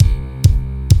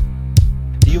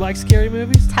like scary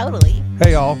movies? Totally.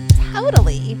 Hey, y'all.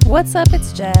 Totally. What's up?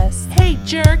 It's Jess. Hey,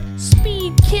 jerk.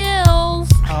 Speed kills.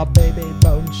 Ah, baby,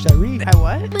 bone sherry.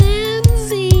 What?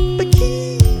 Lindsay.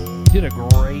 You did a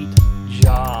great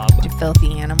job. You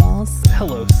filthy animals.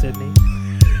 Hello, Sydney.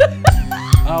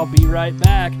 I'll be right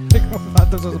back. I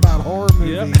thought this was about horror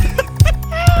movies.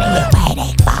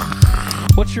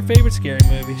 What's your favorite scary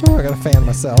movie? Oh, I gotta fan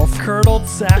myself. Curdled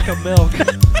sack of milk.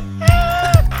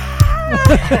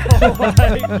 Oh my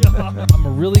God. I'm a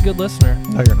really good listener.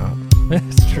 No, you're not.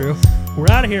 It's true.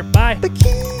 We're out of here. Bye.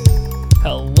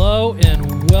 Hello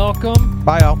and welcome.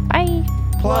 Bye, y'all. Bye.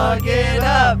 Plug it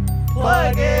up.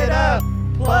 Plug it up.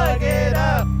 Plug it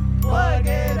up. Plug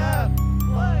it up.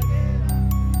 Plug it up.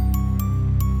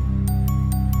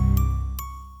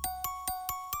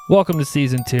 Welcome to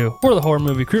season 2. We're the Horror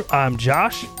Movie Crew. I'm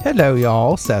Josh. Hello,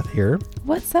 y'all. Seth here.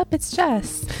 What's up? It's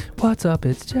Jess. What's up?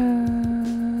 It's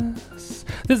Jess.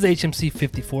 This is HMC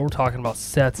 54. We're talking about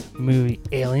Seth's movie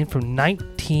Alien from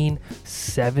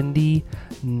 1979.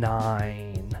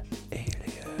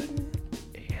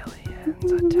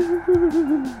 Aliens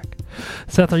attack.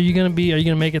 Seth, are you gonna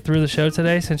make it through the show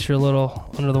today since you're a little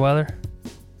under the weather?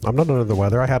 I'm not under the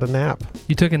weather. I had a nap.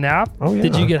 You took a nap? Oh, yeah.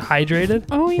 Did you get hydrated?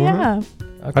 Oh, yeah.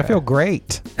 Okay. I feel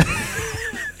great.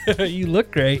 You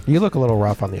look great. You look a little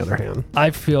rough on the other hand.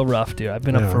 I feel rough, dude. I've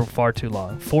been up Yeah. for far too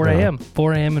long. 4 Yeah. a.m.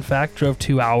 4 a.m. in fact. Drove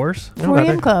 2 hours. 4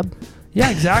 a.m. Club.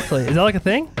 Yeah, exactly. Is that like a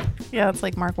thing? Yeah, it's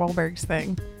like Mark Wahlberg's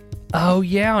thing. Oh,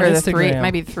 yeah, on Or the Instagram.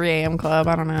 maybe 3 a.m. Club.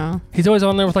 I don't know. He's always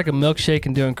on there with like a milkshake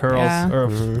and doing curls Yeah. or a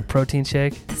Mhm. protein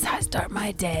shake. This is how I start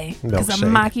my day. Because Milkshake.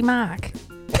 I'm Marky Mark.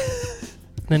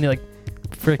 And then he like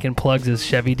freaking plugs his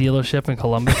Chevy dealership in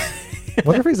Columbus.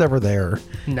 Wonder if he's ever there.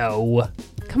 No.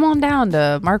 Come on down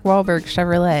to Mark Wahlberg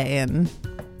Chevrolet and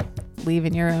leave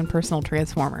in your own personal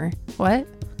transformer. What?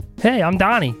 Hey, I'm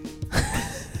Donnie.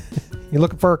 You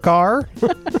looking for a car?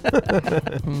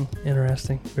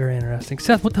 Interesting. Very interesting.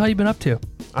 Seth, what the hell you been up to?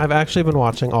 I've actually been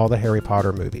watching all the Harry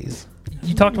Potter movies.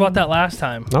 You talked about that last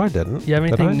time. No, I didn't. You have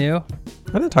Did anything I? new?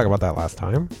 I didn't talk about that last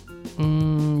time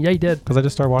Yeah, you did. because I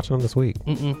just started watching them this week.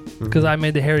 Because I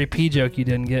made the Harry P joke you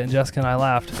didn't get, and Jessica and I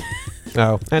laughed.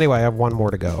 Oh, anyway, I have one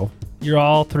more to go. You're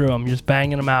all through them. You're just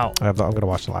banging them out. I'm going to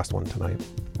watch the last one tonight.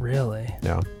 Really?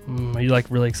 Yeah. Are you like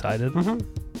really excited? Mm-hmm.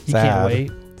 You can't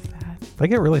wait. They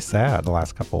get really sad, the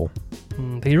last couple.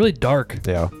 They get really dark.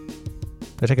 Yeah.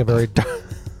 They take a very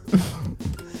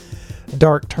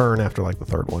dark turn after like the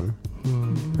third one.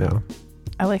 Yeah.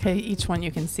 I like how each one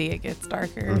you can see it gets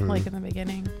darker, like in the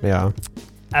beginning. Yeah.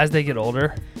 As they get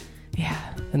older, Yeah.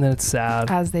 and then it's sad.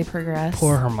 As they progress.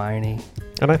 Poor Hermione.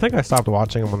 And I think I stopped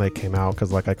watching them when they came out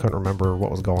because like I couldn't remember what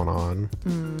was going on.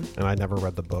 And I never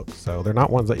read the book. So they're not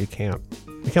ones that you can't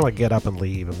like get up and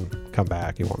leave and come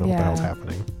back. You won't know what the hell's Yeah.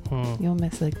 happening. You'll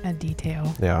miss a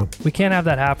detail. Yeah. We can't have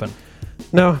that happen.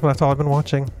 No, that's all I've been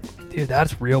watching. Dude,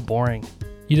 that's real boring.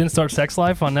 You didn't start Sex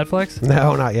Life on Netflix?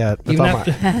 No, not yet. It's Even on,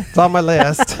 after, it's on my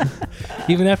list.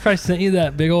 even after I sent you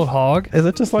that big old hog? Is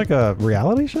it just like a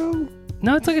reality show?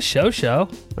 No, it's like a show.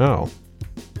 Oh.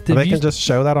 Did They you- can just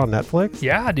show that on Netflix?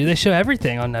 Yeah, dude, they show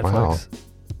everything on Netflix. Wow.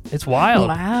 It's wild.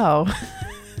 Wow.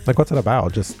 Like, what's it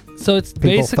about? Just So it's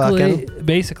People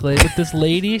basically with this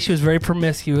lady, she was very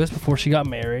promiscuous before she got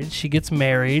married. She gets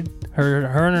married. Her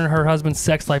and her husband's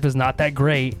sex life is not that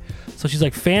great. So she's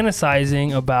like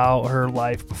fantasizing about her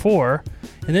life before.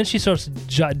 And then she starts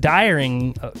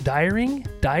diarying?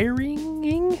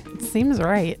 Seems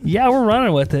right. Yeah, we're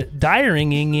running with it.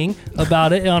 Diarying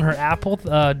about it on her Apple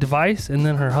device, and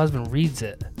then her husband reads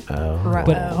it. Right.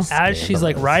 But Wow. as she's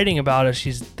like Scandalous. writing about it,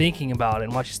 she's thinking about it,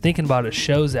 and while she's thinking about it,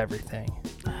 shows everything.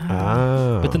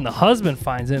 Ah. But then the husband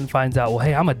finds it and finds out, well,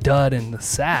 hey, I'm a dud in the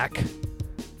sack.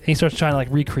 And he starts trying to like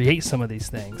recreate some of these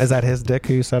things. Is that his dick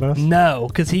who you sent us? No,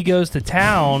 because he goes to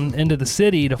town into the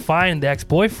city to find the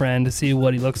ex-boyfriend to see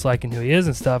what he looks like and who he is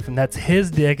and stuff, and that's his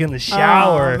dick in the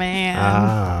shower. Oh, man.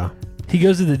 Ah. He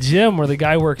goes to the gym where the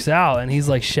guy works out, and he's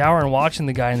like showering, watching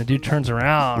the guy, and the dude turns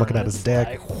around, Looking and at his it's dick.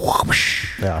 like,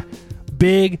 whoosh, Yeah.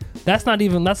 big. That's like an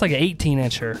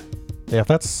 18-incher. Yeah, if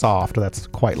that's soft, that's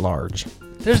quite large.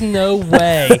 There's no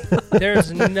way.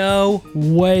 There's no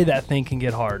way that thing can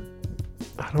get hard.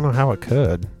 I don't know how it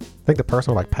could. I think the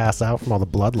person would like pass out from all the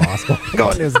blood loss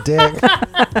going to his dick.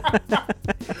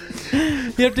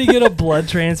 You have to get a blood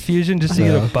transfusion just to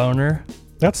get Yeah. a boner.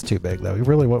 That's too big though.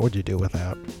 Really, what would you do with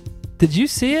that? Did you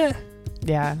see it?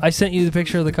 Yeah. I sent you the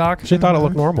picture of the cock. She thought it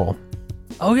looked normal.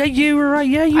 Oh yeah, you were right.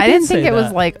 Yeah, you. I did didn't think say it was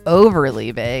that. like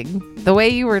overly big. The way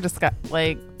you were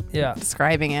Yeah.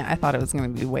 describing it, I thought it was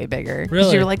going to be way bigger. 'Cause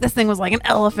Really? You were like, this thing was like an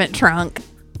elephant trunk.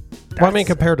 Well, I mean,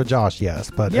 compared to Josh, yes,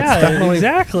 but Yeah,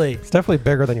 exactly. it's definitely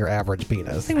bigger than your average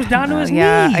penis. This thing was down to his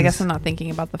yeah, knees. I guess I'm not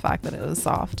thinking about the fact that it was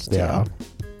soft. Too. Yeah,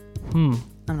 Hmm.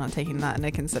 I'm not taking that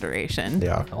into consideration.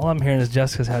 yeah. All I'm hearing is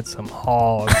Jessica's had some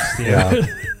hogs, dude. Yeah.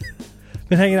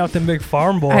 Been hanging out with them big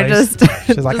farm boys. I just,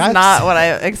 She's like, just not what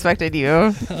I expected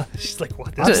you. She's like,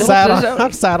 what? I've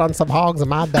This sat on some hogs in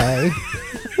my day.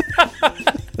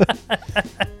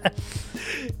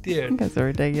 You dude. guys are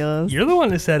ridiculous. You're the one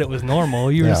that said it was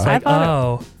normal. You were just Yeah. like, I thought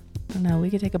oh. No, we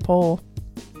could take a poll.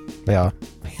 Yeah.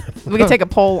 We could take a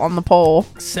poll on the poll.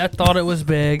 Seth thought it was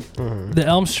big. Mhm. The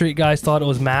Elm Street guys thought it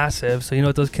was massive. So you know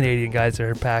what those Canadian guys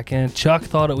are packing. Chuck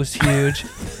thought it was huge.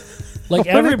 Like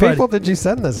How many everybody. people did you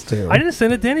send this to? I didn't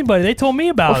send it to anybody. They told me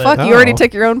about Well, it. fuck, No. you already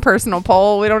took your own personal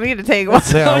poll. We don't need to take one.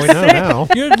 Yeah, we know now.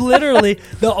 You're literally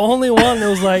the only one that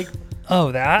was like,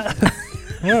 oh, that?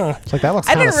 Yeah. It's like that looks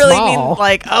I kind of didn't really small. mean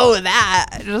like, oh,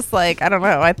 that. Just like, I don't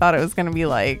know. I thought it was going to be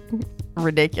like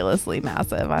ridiculously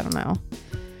massive. I don't know.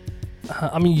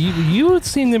 I mean, you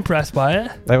seemed impressed by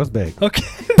it. That was big. Okay.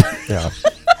 Yeah.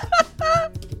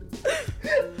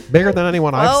 Bigger than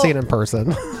anyone I've Well- seen in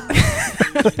person.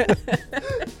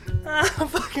 I'm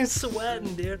fucking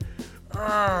sweating, dude.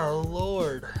 Oh,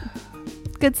 Lord.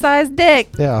 Good sized dick.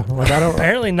 Yeah. Like I don't.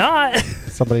 Apparently not.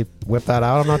 Somebody whip that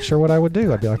out. I'm not sure what I would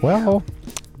do. I'd be like, well,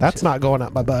 that's not going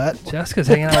up my butt. Jessica's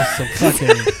hanging out with some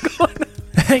fucking...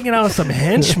 hanging out with some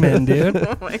henchmen, dude.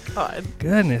 Oh my God.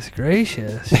 Goodness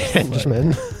gracious.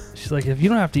 Henchman. She's like, if you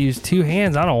don't have to use two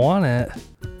hands, I don't want it.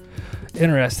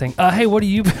 Interesting. Hey, what have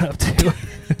you been up to?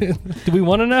 Do we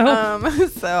want to know?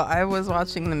 So I was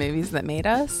watching the movies that made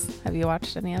us. Have you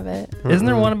watched any of it? Isn't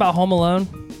there one about Home Alone?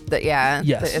 Yeah.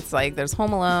 Yes. It's like there's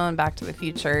Home Alone, Back to the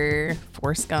Future,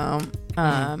 Forrest Gump. Is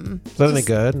that any just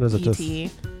good? Is it just E.T..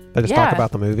 they just talk Yeah.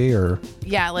 about the movie or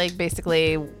Yeah, like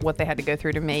basically what they had to go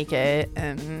through to make it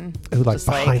and who like just,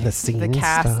 behind the scenes the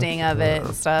casting stuff? of it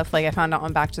and stuff. Like I found out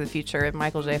on Back to the Future,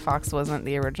 Michael J. Fox wasn't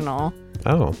the original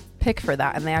Oh, pick for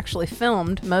that, and they actually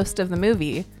filmed most of the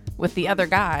movie with the other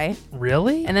guy,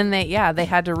 Really? and then they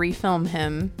had to refilm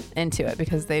him into it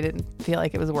because they didn't feel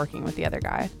like it was working with the other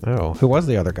guy. oh, who was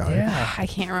the other guy? Yeah. I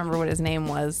can't remember what his name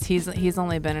was. He's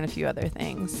only been in a few other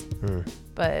things,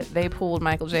 but they pulled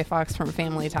Michael J. Fox from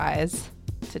Family Ties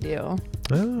to do.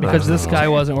 Oh. Because this guy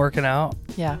wasn't working out?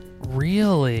 Yeah,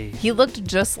 Really? he looked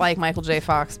just like Michael J.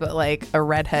 Fox, but like a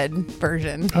redhead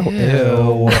version. Oh,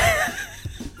 ew.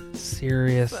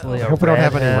 Seriously, I a hope we don't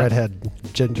have any redhead?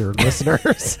 redhead ginger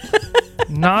listeners.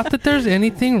 Not that there's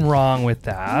anything wrong with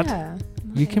that. Yeah.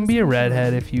 You can be a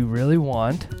redhead if you really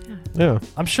want. Yeah.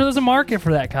 I'm sure there's a market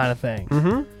for that kind of thing.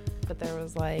 Mm-hmm. But there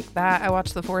was like that. I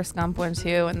watched the Forrest Gump one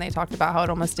too, and they talked about how it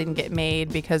almost didn't get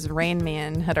made because Rain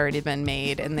Man had already been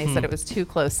made, and they said it was too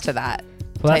close to that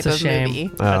Well, type that's a of shame. movie.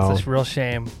 That's Oh. a real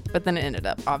shame. But then it ended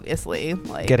up obviously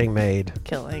like Getting made.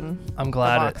 killing I'm the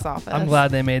glad. box office. I'm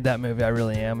glad they made that movie. I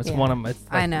really am. It's Yeah. one of my. It's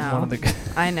I like know. One of the.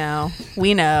 I know.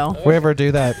 We know. If we ever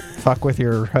do that fuck with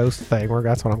your host thing,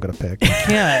 that's what I'm going to pick.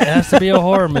 Yeah, it has to be a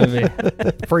horror movie.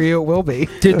 For you, it will be.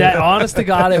 Dude, that honest to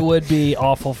God, it would be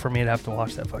awful for me to have to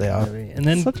watch that fucking Yeah. movie and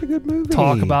then Such a good movie.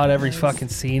 talk about every fucking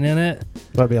scene in it.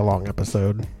 That'd be a long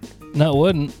episode. No, it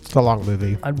wouldn't. It's a long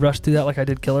movie. I'd rush through that like I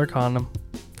did Killer Condom.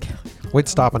 We'd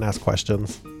stop and ask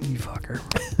questions. You fucker.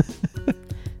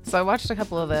 So I watched a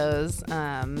couple of those,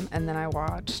 and then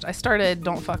I started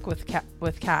Don't Fuck with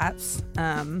Cats,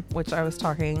 which I was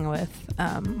talking with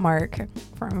Mark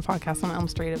from Podcast on Elm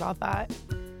Street about that.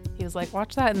 He was like,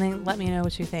 watch that and then let me know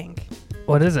what you think.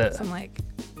 What is it? So I'm like,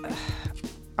 ugh.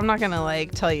 I'm not gonna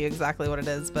like tell you exactly what it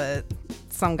is, but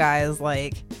some guy is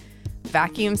like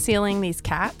vacuum sealing these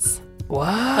cats, What?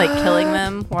 like killing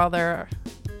them while they're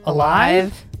Alive?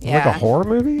 alive. Like a horror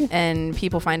movie? And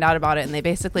people find out about it, and they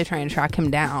basically try and track him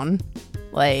down,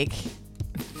 like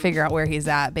figure out where he's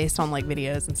at based on like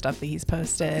videos and stuff that he's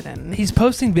posted. And He's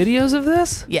posting videos of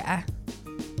this? yeah,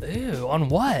 Ew, on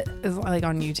what? it's like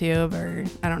on YouTube, or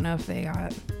I don't know if they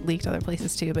got leaked other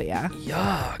places too, but yeah.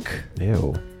 Yuck.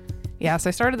 Ew. Yeah, so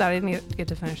I started that. I didn't get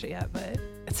to finish it yet, but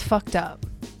it's fucked up.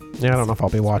 Yeah, I don't know if I'll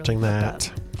be It's watching really that.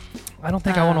 fucked I don't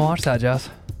think I want to watch that, Jess.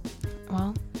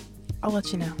 Well, I'll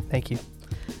let you know. Thank you.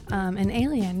 And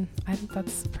Alien,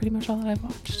 that's pretty much all that I've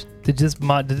watched. Did this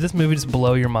movie just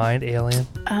blow your mind, Alien?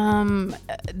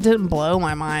 It didn't blow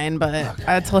my mind, but Okay.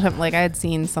 I told him like I had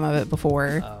seen some of it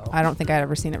before. Oh. I don't think I'd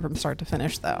ever seen it from start to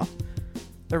finish though.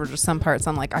 There were just some parts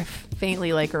I'm like, I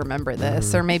faintly like remember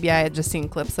this, or maybe I had just seen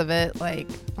clips of it like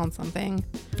on something.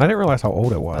 I didn't realize how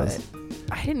old it was.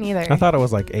 But I didn't either. I thought it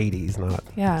was like 80s, not.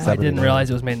 yeah. I 79. didn't realize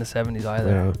it was made in the 70s either,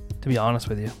 Yeah. to be honest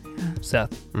with you.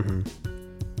 Seth. Mm-hmm.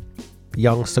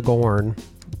 Young Sigourney.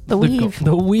 The Weave.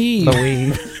 The Weave. The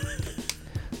Weave.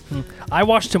 I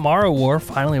watched Tomorrow War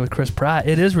finally with Chris Pratt.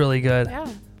 It is really good. Yeah.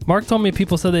 Mark told me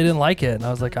people said they didn't like it, and I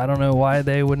was like, I don't know why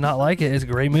they would not like it. It's a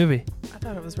great movie. I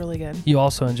thought it was really good. You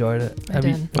also enjoyed it. I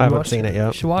did. I haven't watched seen it yet.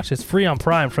 You should watch it. It's free on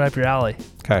Prime, right up your alley.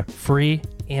 Okay. Free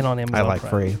and on Amazon I like Prime.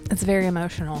 free. It's very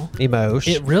emotional.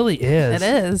 Emotion. It really is. It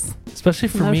is. Especially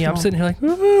for me. I'm Emotional. sitting here like,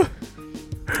 "Ah."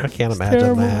 I can't imagine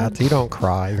terrible. that. You don't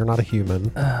cry. You're not a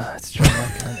human. It's true,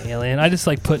 like an alien. I just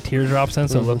like put teardrops in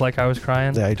so it looked like I was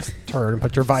crying. Yeah, you just turn and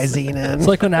put your Visine in. It's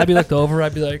like when Abby looked over,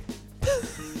 I'd be like,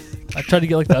 I tried to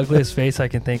get like the ugliest face I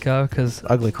can think of because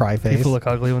Ugly cry face. people look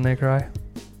ugly when they cry.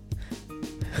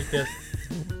 Like this.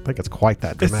 I think it's quite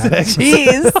that dramatic.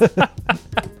 Jeez.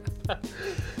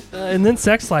 And then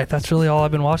Sex Life. That's really all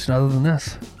I've been watching other than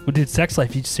this. Well, dude, Sex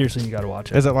Life, you got to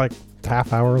watch it. Is it like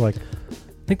half hour, like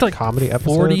I think like comedy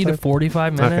episodes? 40 to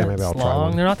 45 minutes Okay, maybe I'll try long.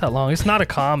 one. They're not that long. It's not a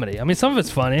comedy. I mean, some of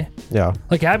it's funny. Yeah.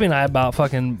 Like Abby and I about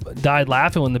fucking died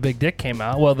laughing when the big dick came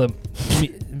out. Well,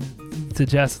 to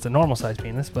Jess, it's a normal size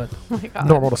penis, but Oh my God.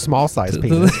 Normal to small size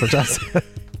penis for Jessica.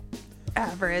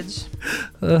 Average.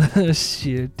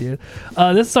 shit, dude.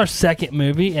 This is our second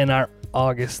movie in our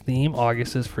August theme.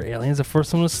 August is for aliens. The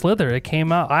first one was Slither. It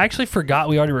came out. I actually forgot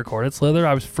we already recorded Slither.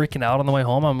 I was freaking out on the way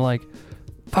home. I'm like,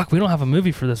 fuck, we don't have a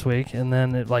movie for this week. And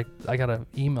then I got an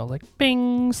email like,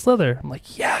 bing, Slither. I'm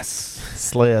like, yes.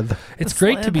 Slith. It's The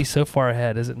great to slip. be so far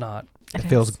ahead, is it not? It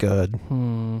feels good.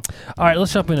 All right,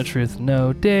 let's jump into Truth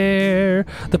No Dare.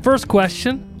 The first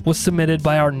question was submitted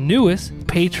by our newest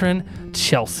patron,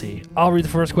 Chelsea. I'll read the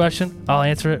first question. I'll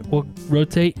answer it. We'll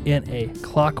rotate in a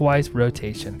clockwise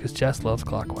rotation because Jess loves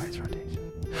clockwise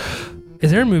rotation. Is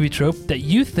there a movie trope that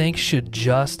you think should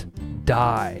just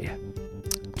die?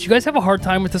 Do you guys have a hard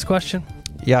time with this question?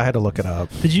 Yeah, I had to look it up.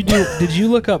 Did you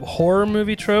look up horror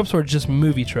movie tropes or just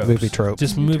movie tropes? Movie tropes.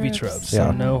 Just Movie movie tropes. tropes. Yeah.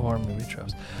 So no horror movie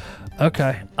tropes.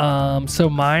 Okay. So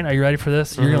mine, are you ready for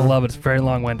this? You're going to love it. It's very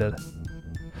long-winded.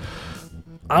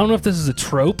 I don't know if this is a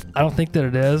trope. I don't think that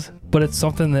it is, but it's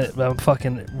something that I'm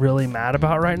fucking really mad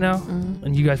about right now.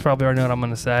 And you guys probably already know what I'm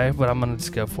going to say, but I'm going to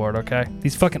just go for it, okay?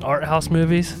 These fucking art house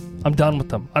movies, I'm done with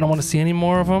them. I don't want to see any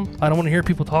more of them. I don't want to hear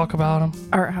people talk about them.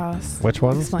 Art house. Which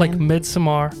ones? Like Explain.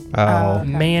 Midsommar, Oh. Okay.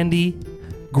 Mandy,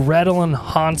 Gretel and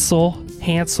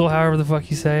Hansel, however the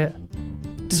fuck you say it.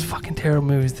 Just fucking terrible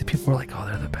movies that people are like, oh,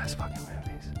 they're the best fucking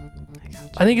movies.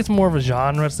 I think it's more of a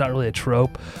genre. It's not really a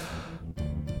trope.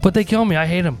 But they kill me. I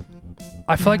hate them.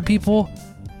 I feel like people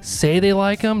say they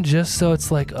like them just so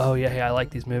it's like, oh, yeah, hey, I like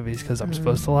these movies because I'm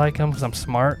supposed to like them because I'm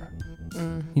smart.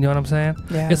 You know what I'm saying?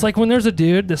 Yeah. It's like when there's a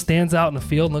dude that stands out in the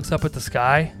field and looks up at the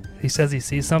sky. He says he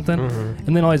sees something.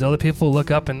 And then all these other people look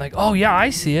up and like, oh, yeah,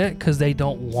 I see it because they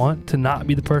don't want to not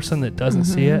be the person that doesn't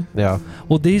see it. Yeah.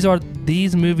 Well, these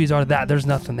movies are that. There's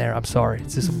nothing there. I'm sorry.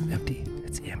 It's just empty.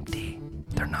 It's empty.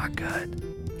 They're not good.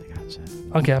 I gotcha.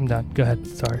 Okay, I'm done. Go ahead.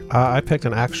 Sorry. I picked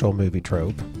an actual movie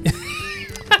trope.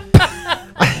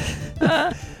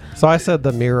 So I said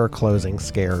the mirror closing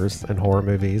scares in horror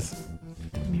movies.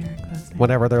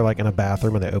 Whenever they're like in a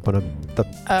bathroom and they open the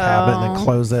cabinet and then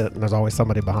close it, and there's always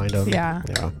somebody behind them. Yeah.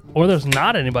 Yeah. Or there's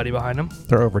not anybody behind them.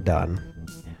 They're overdone.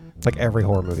 Like every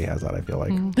horror movie has that, I feel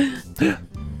like.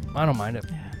 I don't mind it.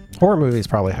 Horror movies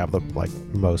probably have the like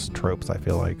most tropes, I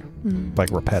feel like. Like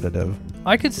repetitive.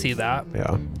 I could see that.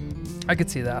 Yeah. I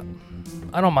could see that.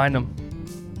 I don't mind them.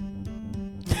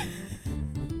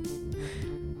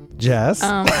 Jess?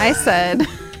 I said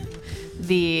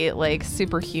the like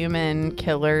superhuman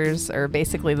killers are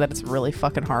basically that it's really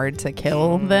fucking hard to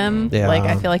kill them. Yeah. Like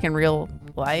I feel like in real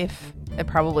life it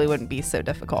probably wouldn't be so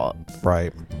difficult.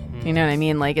 Right. You know what I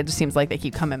mean? Like it just seems like they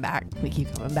keep coming back.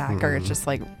 Or it's just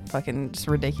like fucking just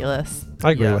ridiculous.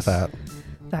 I agree Yes. with that.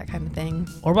 That kind of thing.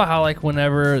 Or about how like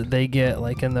whenever they get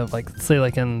like in the like say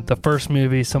like in the first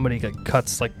movie somebody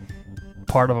cuts like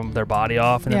part of their body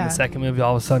off, and then Yeah. the second movie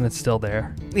all of a sudden it's still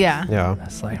there. Yeah. Yeah.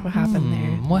 That's like What happened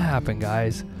there? What happened,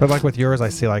 guys? But like with yours, I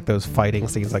see like those fighting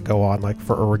scenes that go on like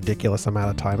for a ridiculous amount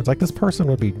of time. It's like this person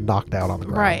would be knocked out on the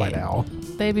ground by Right. now.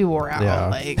 They'd be wore out. Yeah.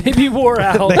 Like Maybe wore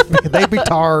out. They'd be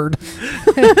tarred.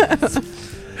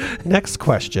 Next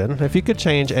question. If you could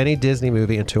change any Disney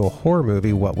movie into a horror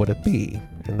movie, what would it be?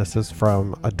 And this is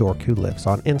from a dork who lives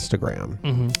on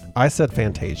Instagram. I said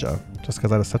Fantasia, just because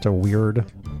that is such a weird,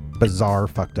 bizarre,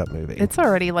 fucked up movie. it's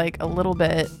already like a little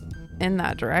bit in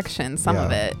that direction. Some of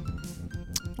Yeah. it.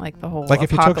 Like the whole like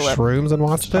if you took apocalypse shrooms and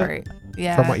watched it, part.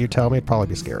 Yeah. from what you tell me, it'd probably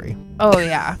be scary. Oh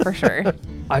yeah, for sure.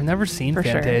 I've never seen For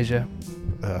sure. Fantasia.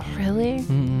 Ugh. Really?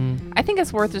 Mm-mm. I think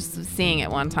it's worth just seeing it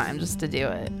one time just to do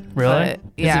it. Really? But,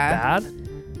 yeah. Is it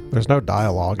bad? There's no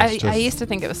dialogue. It's I just, used to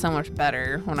think it was so much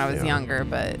better when I was Yeah. younger,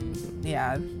 but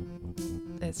yeah,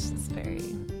 it's just very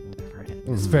different.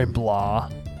 It's very blah.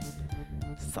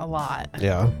 It's a lot.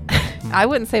 Yeah. I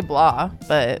wouldn't say blah,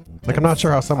 but Like, I'm not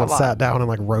sure how someone lot. sat down and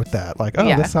like wrote that. Like, oh,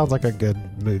 Yeah. this sounds like a good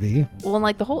movie. well, and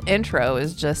like the whole intro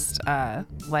is just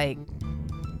like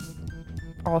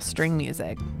all string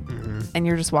music, and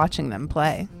you're just watching them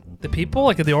play. The people,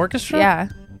 like at the orchestra? Yeah,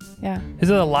 yeah. Is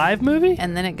it a live movie?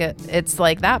 And then it's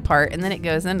like that part, and then it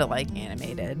goes into like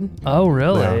animated, Oh,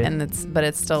 really? Yeah. and it's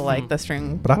still like the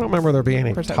string. But I don't remember there being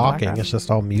any Percent talking. background. It's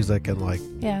just all music and like,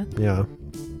 Yeah, yeah,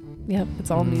 yep.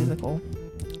 It's all musical.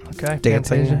 Okay.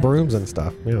 dancing Fantasia. brooms and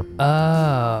stuff. Yeah.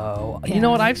 Oh. You know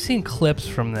Yeah. what? I've seen clips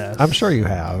from this. I'm sure you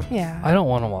have. Yeah. I don't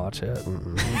want to watch it.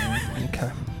 Mm-mm. Okay.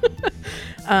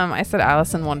 I said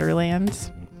Alice in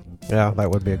Wonderland. Yeah, that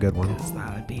would be a good one. 'Cause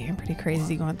that would be pretty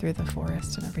crazy going through the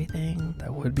forest and everything.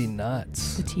 That would be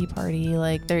nuts. The tea party,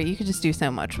 like there, you could just do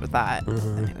so much with that,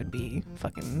 Mhm. and it would be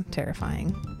fucking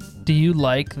terrifying. Do you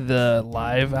like the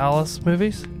live Alice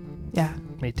movies? Yeah,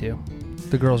 Me too.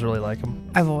 The girls really like them.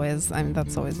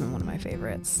 that's always been one of my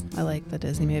favorites. I like the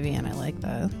Disney movie, and I like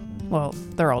well,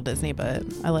 they're all Disney, but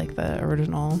I like the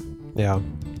original. Yeah.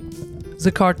 It's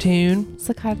a cartoon. It's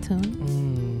a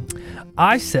cartoon.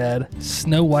 I said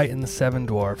Snow White and the Seven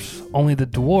Dwarfs. Only the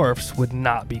dwarfs would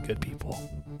not be good people.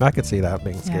 I could see that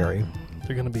being scary.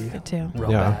 They're gonna be Good too.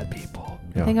 real Yeah. bad people.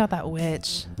 Yeah. Think about that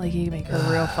witch. Like you can make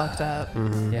her real fucked up.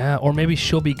 Mhm. Yeah, or maybe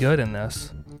she'll be good in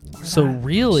this. So that.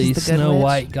 really, She's the good Snow witch?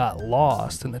 White got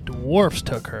lost, and the dwarfs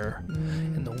took her,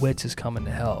 and the witch is coming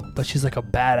to help. But she's like a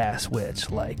badass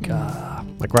witch, like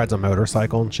Like rides a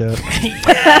motorcycle and shit.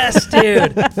 yes,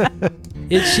 dude.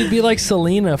 It should be like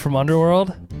Selena from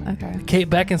Underworld. Okay. Kate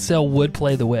Beckinsale would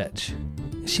play the witch.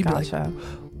 She'd be Gotcha.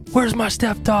 like, "Where's my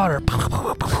stepdaughter?"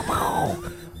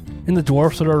 And the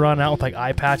dwarfs would run out with like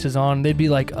eye patches on. They'd be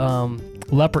like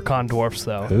leprechaun dwarfs,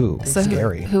 though. Ooh, So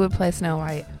scary. Who would play Snow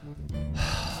White?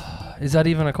 Is that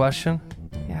even a question?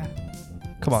 Yeah.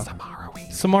 Come on.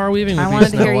 Samara Weaving would I be wanted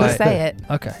to Snow hear White. you say it.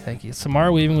 Okay, thank you.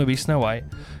 Samara Weaving would be Snow White.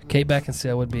 Kate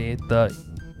Beckinsale would be the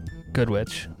good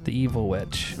witch, the evil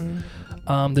witch.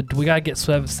 We gotta get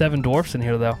seven dwarfs in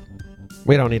here, though.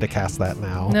 We don't need to cast that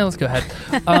now. No, let's go ahead.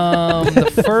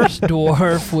 The first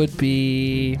dwarf would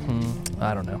be,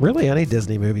 I don't know. Really, any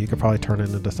Disney movie you could probably turn it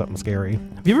into something scary.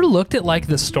 Have you ever looked at like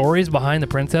the stories behind the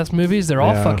princess movies? They're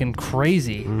all Yeah. fucking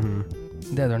crazy.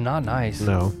 Mm-hmm. Yeah, they're not nice.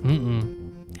 No. Mm-mm.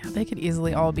 Yeah, they could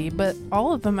easily all be, but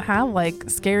all of them have like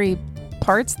scary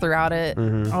parts throughout it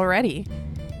Mhm. already.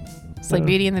 It's like Yeah.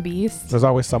 Beauty and the Beast. There's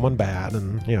always someone bad,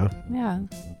 and yeah, Yeah.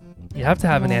 You have to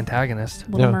have an Well- antagonist.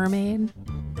 Little Yeah. Mermaid.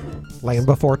 Land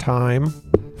Before Time.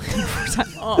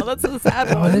 Oh, that's a sad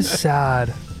Oh, one. it is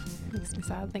sad. Makes me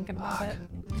sad thinking about it.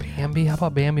 Bambi, how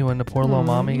about Bambi when the poor little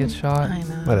mommy gets shot? I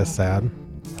know. That is sad.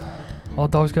 All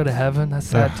dogs go to heaven. That's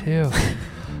sad too.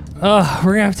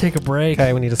 We're gonna have to take a break.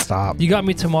 Okay, we need to stop. You got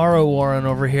me tomorrow, Warren,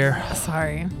 over here.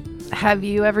 Sorry. Have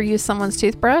you ever used someone's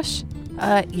toothbrush?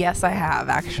 Yes, I have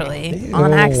actually. Ew.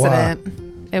 On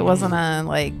accident. It wasn't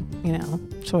a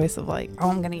choice of like, oh,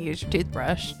 I'm gonna use your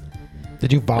toothbrush.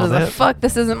 Did you It was vomit? a fuck.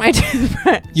 This isn't my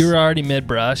toothbrush. You were already mid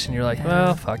brush, and you're like, Yeah.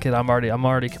 well, fuck it. I'm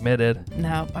already committed.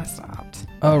 Nope, I stopped.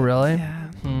 Oh, really?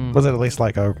 Yeah. Was it at least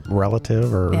like a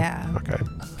relative or? Yeah. Okay.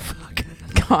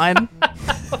 God.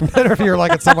 Better if you're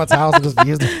like at someone's house and just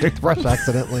used the toothbrush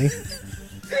accidentally.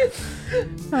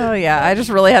 Oh yeah, I just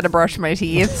really had to brush my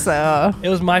teeth, so. It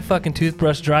was my fucking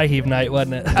toothbrush dry heave night,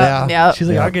 wasn't it? Yeah. Yep. She's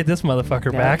like, Yeah. I'll get this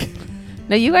motherfucker Yeah. back.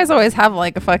 No, you guys always have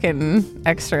like a fucking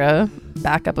extra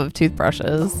backup of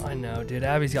toothbrushes. I know, dude.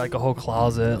 Abby's got like a whole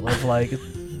closet of like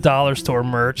dollar store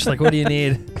merch. Like, what do you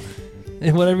need?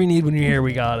 And whatever you need when you're here,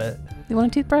 we got it. You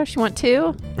want a toothbrush? You want 2?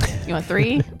 You want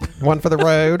 3? One for the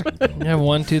road. You have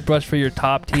one toothbrush for your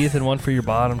top teeth and one for your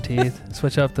bottom teeth.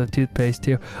 Switch up the toothpaste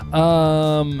too.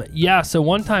 Yeah. So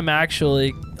one time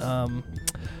actually,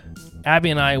 Abby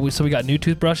and I, we got new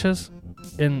toothbrushes,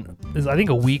 and I think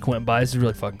a week went by. This is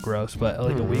really fucking gross, but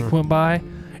like a week went by.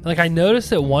 And, like I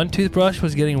noticed that one toothbrush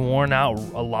was getting worn out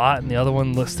a lot, and the other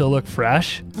one still looked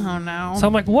fresh. Oh no. So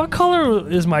I'm like, "What color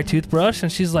is my toothbrush?"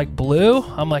 And she's like, "Blue."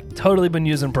 I'm like, "Totally been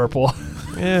using purple."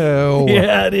 Ew.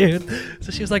 Yeah, dude.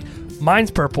 So she was like, "Mine's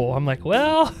purple." I'm like,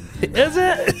 "Well, is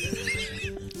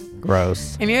it?"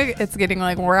 Gross. And it's getting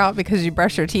like wore out because you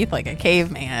brush your teeth like a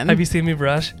caveman. Have you seen me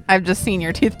brush? I've just seen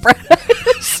your toothbrush.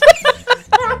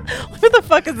 What the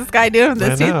fuck is this guy doing with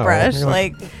this I know. toothbrush? You're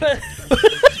Like,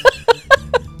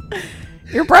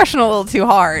 you're brushing a little too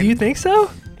hard. Do you think so?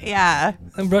 Yeah.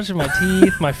 I'm brushing my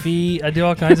teeth, my feet. I do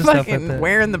all kinds of stuff Fucking with it.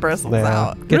 wearing the bristles Yeah.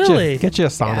 out. Really? Get you a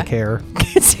Sonicare.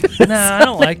 Nah, I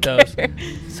don't like those.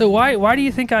 So why do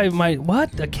you think I might?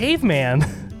 What, a caveman?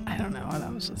 I don't know.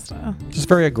 That was it's just Just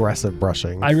very aggressive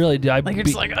brushing. I really do. like you're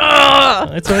just like, ugh.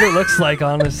 That's what it looks like,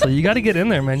 honestly. You got to get in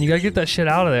there, man. You got to get that shit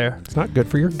out of there. It's not good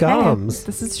for your gums. Hey,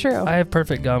 this is true. I have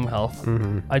perfect gum health.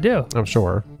 Mm-hmm. I do. I'm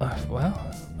sure.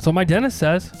 Well, so my dentist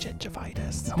says.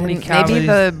 Gingivitis. How many Maybe cavities?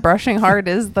 the brushing hard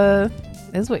is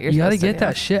what you're You got to supposed to get do.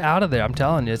 that shit out of there. I'm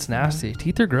telling you, it's nasty.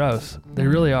 Teeth are gross. They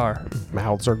really are.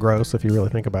 Mouths are gross if you really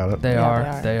think about it. They Yeah,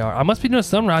 are. they They are. I must be doing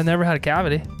something right. I've never had a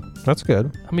cavity. That's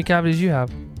good. How many cavities do you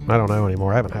have? I don't know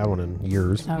anymore. I haven't had one in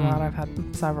years. Oh God, I've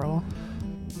had several.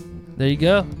 There you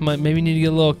go. Maybe you need to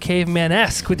get a little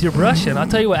caveman-esque with your brushing. I'll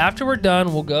tell you what, after we're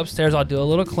done, we'll go upstairs. I'll do a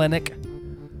little clinic,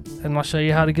 and I'll show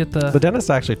you how to get The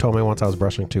dentist actually told me once I was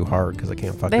brushing too hard because I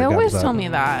can't fuck They your always gums up. tell me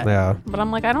that. Yeah. But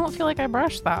I'm like, I don't feel like I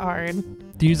brush that hard.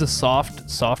 Do you use a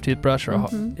soft toothbrush or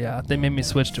Mhm. yeah? They made me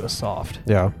switch to a soft,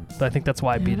 Yeah. but I think that's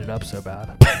why I beat it up so bad.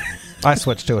 I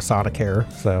switched to a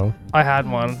Sonicare, so I had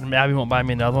one. Abby won't buy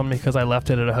me another one because I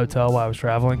left it at a hotel while I was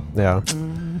traveling. yeah.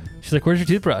 She's like, "Where's your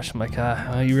toothbrush?" I'm like,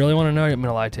 "You really want to know? I'm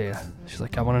gonna lie to you." She's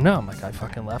like, "I want to know." I'm like, "I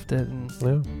fucking left it in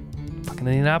Yeah. fucking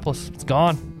Indianapolis. It's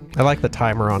gone." I like the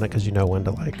timer on it because you know when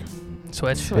to like.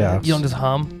 Switch. Yeah. You don't just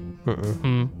hum.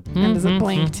 Mm-mm. And does it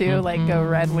blink too? Like go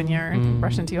red when you're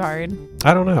brushing too hard?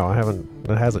 I don't know. I haven't.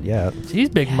 It hasn't yet.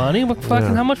 Jeez, big money. What fucking?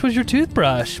 Yeah. How much was your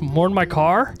toothbrush? More than my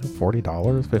car? $40,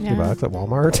 $50 Yeah. at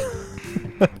Walmart.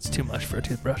 It's too much for a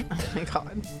toothbrush. Oh my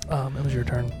God. It was your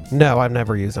turn. No, I've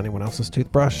never used anyone else's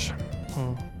toothbrush.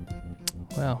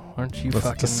 Well, aren't you That's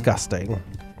fucking disgusting.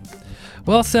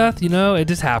 Well, Seth, it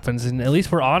just happens, and at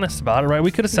least we're honest about it, right?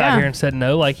 We could have sat Yeah. here and said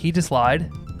no, like he just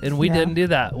lied, and we Yeah. didn't do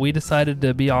that. We decided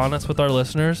to be honest with our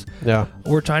listeners. Yeah.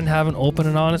 We're trying to have an open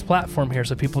and honest platform here,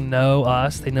 so people know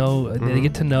us. They know they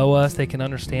get to know us. They can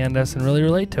understand us and really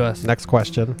relate to us. Next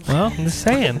question. Well, I'm just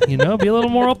saying, be a little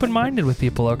more open-minded with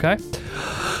people, okay?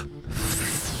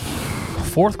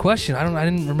 Fourth question. I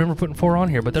didn't remember putting 4 on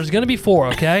here, but there's going to be 4,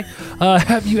 okay?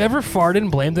 Have you ever farted and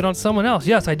blamed it on someone else?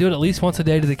 Yes, I do it at least once a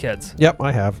day to the kids. Yep,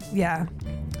 I have. Yeah.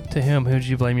 To whom? Who did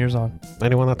you blame yours on?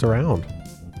 Anyone that's around.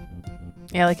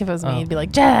 Yeah, like if it was me, Oh. he'd be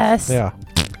like, Jess. Yeah.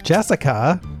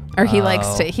 Jessica. Or he Oh.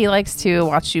 likes to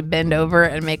watch you bend over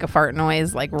and make a fart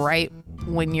noise like right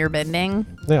when you're bending.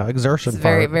 Yeah, exertion It's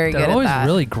very, fart. very They're good at always that.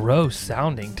 really gross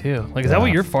sounding too. Like, is that Yeah.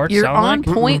 what your farts You're sound on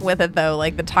like? point with it though.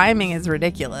 Like the timing is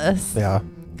ridiculous Yeah.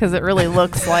 because it really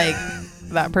looks like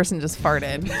that person just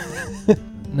farted.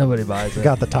 Nobody buys it.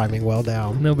 Got the timing well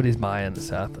down. Nobody's buying it,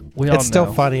 Seth. We all It's still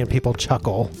know. funny and people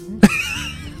chuckle.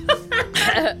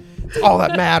 All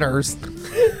that matters.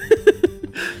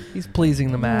 He's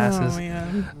pleasing the masses. Oh,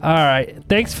 man. All right.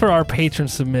 Thanks for our patron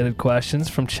submitted questions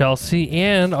from Chelsea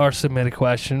and our submitted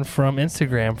question from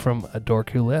Instagram from A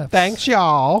Dork Who Lives. Thanks,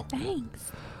 y'all.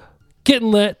 Thanks.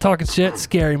 Getting lit, talking shit,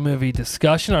 scary movie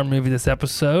discussion. Our movie this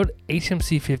episode,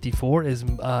 HMC 54, is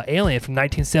Alien from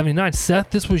 1979. Seth,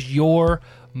 this was your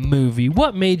movie.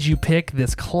 What made you pick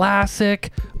this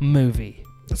classic movie?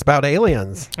 It's about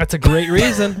aliens. That's a great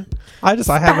reason. I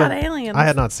Bad haven't. aliens. I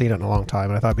had not seen it in a long time,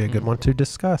 and I thought it'd be a good one to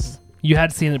discuss. You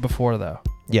had seen it before, though.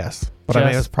 Yes, but I mean,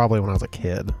 Just- it was probably when I was a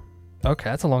kid. Okay,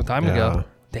 that's a long time Yeah. ago.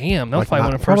 Damn, that was Like probably not-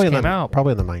 when it first probably in came the, out.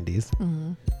 Probably in the 90s.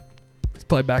 Mhm. It's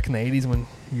probably back in the 80s when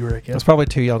you were a I kid. was probably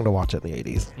too young to watch it in the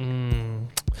 80s.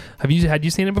 Had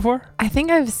you seen it before? I think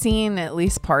I've seen at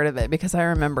least part of it because I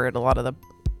remembered a lot of the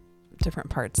different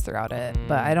parts throughout it.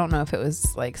 But I don't know if it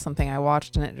was like something I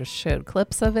watched and it just showed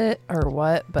clips of it or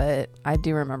what. But I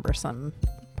do remember some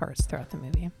parts throughout the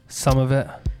movie. Some of it.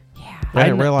 Yeah. I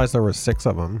didn't kn- realize there were 6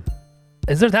 of them.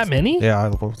 Is there that many? Yeah,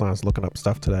 when I was looking up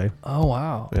stuff today. Oh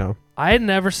wow. Yeah. I had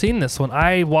never seen this one.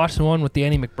 I watched the one with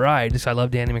Danny McBride. Just I love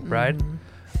Danny McBride.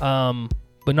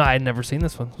 But no, I had never seen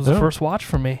this one. It was the Yeah. first watch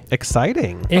for me.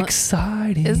 Exciting.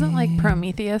 Exciting. Isn't like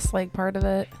Prometheus like part of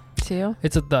it too?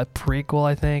 It's the prequel,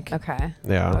 I think. Okay. I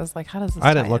Yeah. was like, how does this?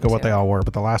 I didn't tie look at what into they it? all were,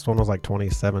 but the last one was like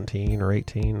 2017 or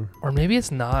 18. Or maybe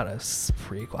it's not a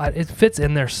prequel. It fits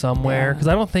in there somewhere Yeah. because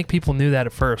I don't think people knew that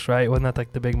at first, right? Wasn't that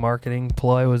like the big marketing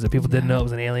ploy? Was that people didn't know it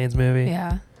was an aliens movie?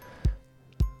 Yeah.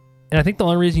 And I think the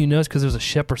only reason you know is because there's a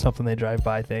ship or something they drive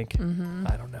by, I think. Mm-hmm.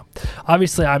 I don't know.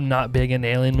 Obviously, I'm not big into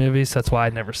alien movies. So that's why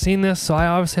I'd never seen this. So I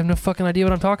obviously have no fucking idea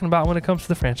what I'm talking about when it comes to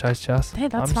the franchise, Jess. Hey,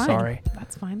 that's I'm fine. sorry.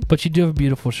 That's fine. But you do have a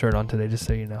beautiful shirt on today, just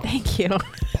so you know. Thank you.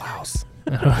 Blouse.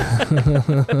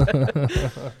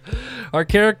 Our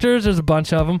characters, there's a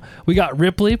bunch of them. We got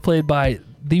Ripley, played by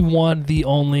the one, the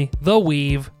only, the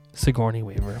Weave, Sigourney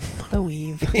Weaver. The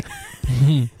weave.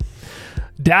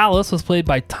 Dallas was played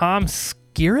by Tom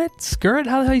Skerritt?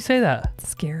 How the hell you say that?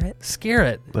 Scarrett.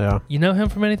 Skerritt. Yeah. You know him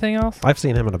from anything else? I've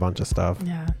seen him in a bunch of stuff.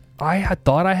 Yeah. I had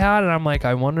thought I had, and I'm like,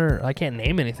 I wonder, I can't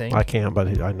name anything. I can't,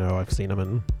 but I know I've seen him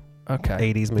in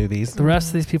Okay. 80s movies. The rest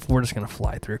of these people we're just going to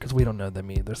fly through because we don't know them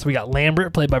either. So we got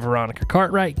Lambert, played by Veronica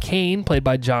Cartwright. Kane, played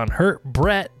by John Hurt.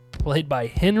 Brett, played by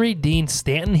Henry Dean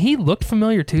Stanton. He looked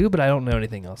familiar too, but I don't know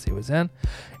anything else he was in.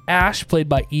 Ash, played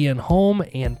by Ian Holm.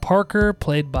 And Parker,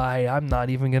 played by, I'm not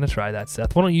even going to try that,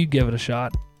 Seth. Why don't you give it a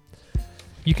shot?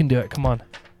 You can do it. Come on.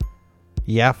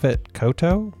 Yaphet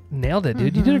Kotto? Nailed it,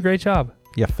 dude. You did a great job.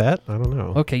 Yafet? I don't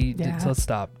know. Okay, Yeah. so let's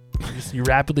stop. You're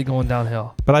rapidly going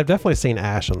downhill. But I've definitely seen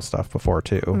Ash and stuff before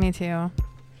too. Me too.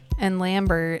 And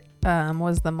Lambert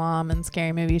was the mom in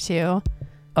Scary Movie 2.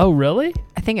 Oh, really?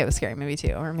 I think it was Scary Movie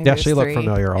 2, or maybe Yeah, it was she looked 3.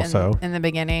 familiar also. In the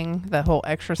beginning, the whole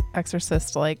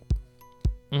exorcist like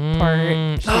Mm.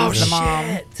 part. She Oh, was the mom.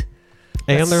 shit.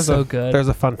 And That's there's so a good. there's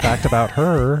a fun fact about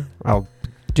her. I'll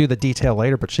do the detail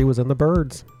later, but she was in The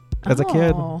Birds as a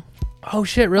kid. Oh, Oh,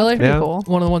 shit, really? pretty Yeah. cool.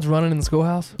 One of the ones running in the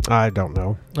schoolhouse? I don't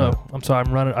know. Oh, I'm sorry.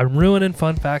 I'm ruining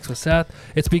fun facts with Seth.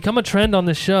 It's become a trend on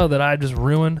this show that I just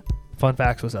ruin fun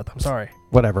facts with Seth. I'm sorry.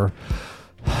 Whatever.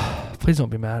 Please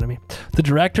don't be mad at me. The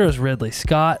director is Ridley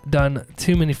Scott. Done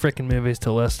too many freaking movies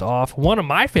to list off. One of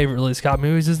my favorite Ridley Scott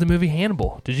movies is the movie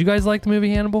Hannibal. Did you guys like the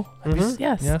movie Hannibal? Have you Mhm. s-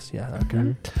 Yes. Yes. Yeah. Okay.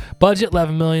 Mhm. Budget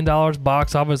 $11 million.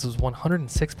 Box office was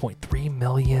 $106.3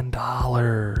 million.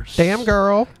 Damn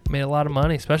girl. Made a lot of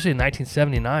money, especially in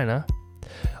 1979. Huh?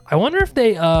 I wonder if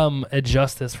they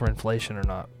adjust this for inflation or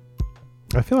not.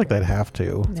 I feel like they'd have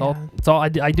to. It's all I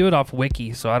do it off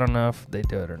Wiki, so I don't know if they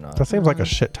do it or not. That seems like a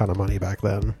shit ton of money back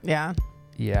then. Yeah.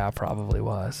 Yeah, probably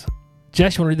was.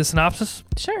 Jess, you want to read the synopsis?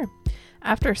 Sure.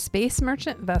 After a space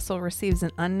merchant vessel receives an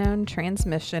unknown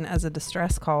transmission as a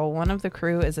distress call, one of the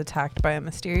crew is attacked by a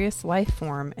mysterious life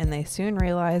form, and they soon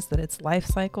realize that its life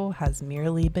cycle has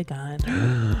merely begun.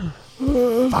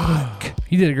 Fuck.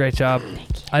 You did a great job.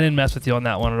 I didn't mess with you on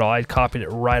that one at all. I copied it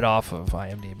right off of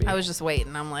IMDb. I was just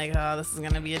waiting. I'm like, oh, this is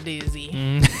going to be a doozy.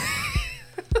 Mm.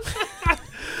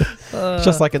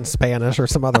 Just like in Spanish or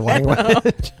some other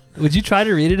language. Would you try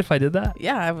to read it if I did that?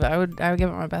 Yeah, I would give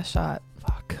it my best shot.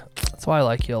 Fuck. That's why I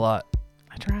like you a lot.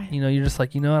 I try. You know, you're just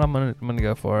like, you know what? I'm gonna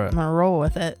go for it. I'm going to roll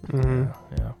with it. Mhm.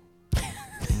 Yeah.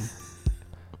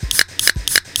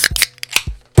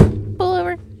 Pull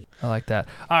over. I like that.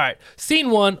 All right.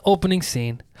 Scene 1, opening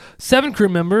scene. 7 crew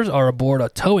members are aboard a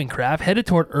towing craft headed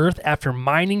toward Earth after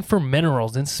mining for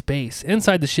minerals in space.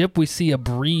 Inside the ship, we see a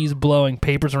breeze blowing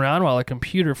papers around while a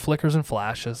computer flickers and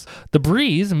flashes. The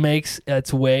breeze makes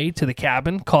its way to the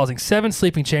cabin, causing 7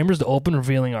 sleeping chambers to open,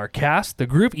 revealing our cast. The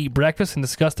group eat breakfast and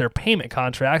discuss their payment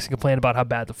contracts and complain about how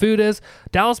bad the food is.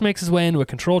 Dallas makes his way into a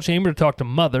control chamber to talk to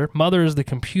Mother. Mother is the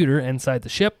computer inside the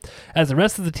ship, as the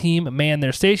rest of the team man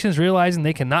their stations, realizing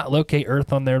they cannot locate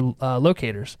Earth on their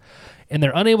locators, and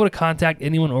they're unable to contact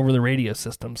anyone over the radio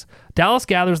systems. Dallas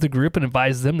gathers the group and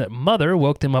advises them that Mother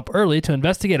woke them up early to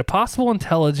investigate a possible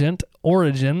intelligent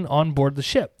origin on board the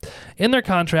ship. In their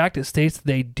contract, it states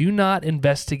they do not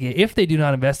investigate. If they do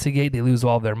not investigate, they lose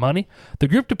all of their money. The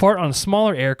group depart on a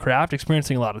smaller aircraft,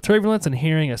 experiencing a lot of turbulence and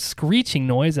hearing a screeching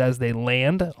noise as they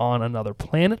land on another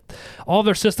planet. All of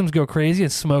their systems go crazy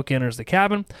and smoke enters the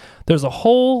cabin. There's a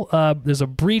hole, there's a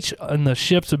breach in the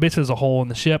ship, so basically there's a hole in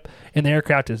the ship, and the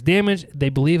aircraft is damaged. They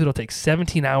believe it'll take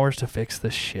 17 hours to fix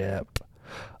the ship.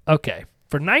 Okay.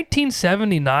 For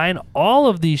 1979, all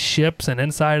of these ships and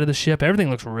inside of the ship, everything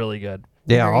looks really good.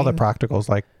 Yeah, all the Green. practicals.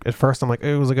 Like at first, I'm like,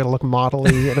 "Ooh, was it gonna look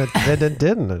modelly?" And it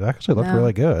didn't. It actually looked No.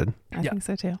 really good. I Yeah. think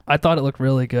so too. I thought it looked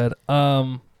really good.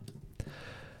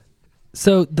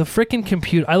 So the freaking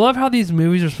computer. I love how these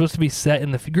movies are supposed to be set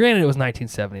in the. Granted, it was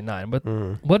 1979,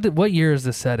 but what year is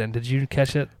this set in? Did you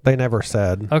catch it? They never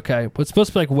said. Okay, well, it's supposed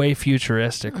to be like way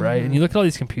futuristic, right? And you look at all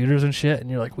these computers and shit, and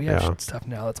you're like, we have Yeah. stuff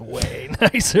now that's way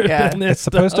nicer Yeah. than this. It's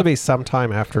supposed to stuff. be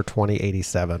sometime after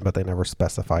 2087, but they never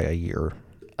specify a year.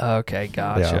 Okay,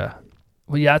 gotcha. Yeah.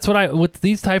 Well, yeah, that's what with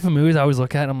these type of movies I always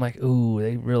look at. And I'm like, ooh,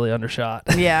 they really undershot.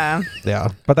 Yeah. Yeah,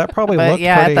 but that probably But looked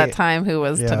yeah, pretty. at that time, who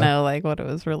was Yeah. to know like what it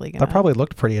was really going That probably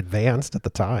looked pretty advanced at the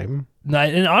time. No,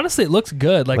 and honestly, it looks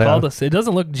good. Like Yeah. all this, it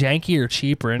doesn't look janky or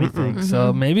cheap or anything.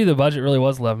 So maybe the budget really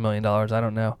was $11 million. I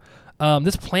don't know.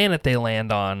 This planet they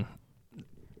land on,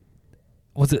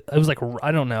 was it? It was like,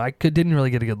 I don't know. Didn't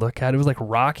really get a good look at it. It was like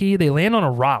rocky. They land on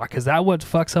a rock. Is that what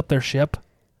fucks up their ship?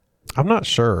 I'm not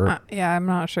sure. yeah, I'm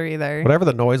not sure either. Whatever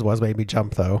the noise was made me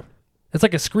jump though. It's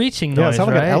like a screeching Yeah, it noise,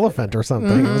 sounded like right? an elephant or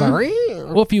something. It was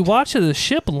like, Well, if you watch the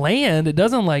ship land, it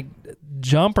doesn't like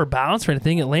jump or bounce or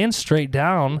anything. It lands straight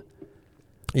down.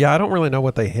 yeah, I don't really know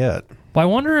what they hit. But I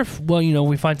wonder if, well, you know,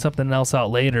 we find something else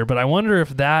out later, but I wonder if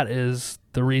that is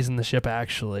the reason the ship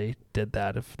actually did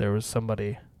that, if there was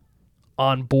somebody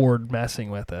on board messing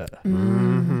with it.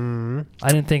 Mm-hmm.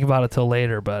 I didn't think about it till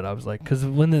later, but I was like, because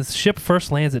when the ship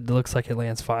first lands, it looks like it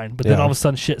lands fine, but then Yeah. all of a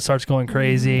sudden shit starts going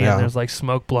crazy, Yeah. and there's like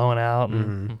smoke blowing out.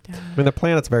 And, I mean, the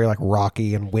planet's very like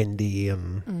rocky and windy,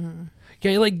 and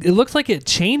Yeah, like it looks like it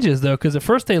changes though, because at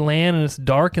first they land and it's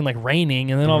dark and like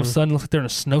raining, and then all of a sudden it looks like they're in a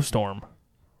snowstorm.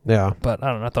 yeah. But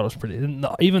I don't know. I thought it was pretty.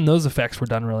 Even those effects were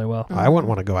done really well. I wouldn't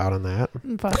want to go out on that.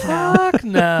 Fuck no. Fuck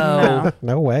no. No.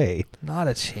 No way. Not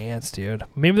a chance, dude.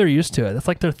 Maybe they're used to it. That's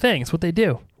like their thing. It's what they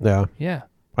do. Yeah. Yeah.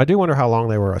 I do wonder how long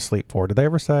they were asleep for. Did they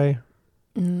ever say?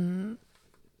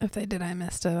 If they did, I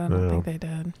missed it. I don't No. think they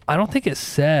did. I don't think it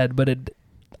said, but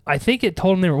I think it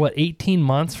told them they were, 18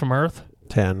 months from Earth?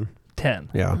 10. 10.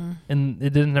 Yeah. And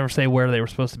it didn't ever say where they were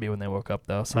supposed to be when they woke up,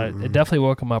 though. So it definitely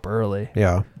woke them up early.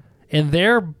 Yeah. And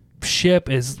their ship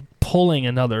is pulling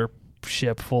another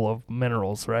ship full of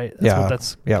minerals, right? Yeah.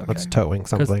 That's It's towing 'cause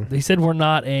something. He said we're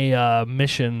not a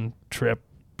mission trip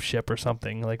ship or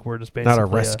something. Like we're just basically Not a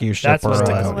rescue ship That's or what it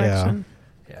a- was. Collection.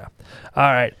 Yeah. All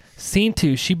right. Scene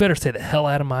 2. She better stay the hell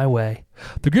out of my way.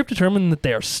 The group determined that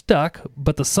they are stuck,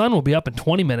 but the sun will be up in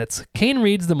 20 minutes. Kane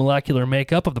reads the molecular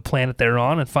makeup of the planet they're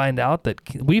on and find out that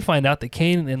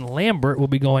Kane and Lambert will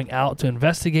be going out to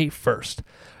investigate first.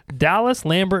 Dallas,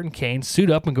 Lambert, and Kane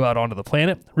suit up and go out onto the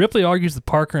planet. Ripley argues with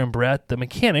Parker and Brett, the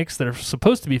mechanics that are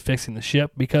supposed to be fixing the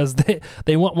ship, because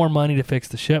they want more money to fix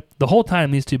the ship. The whole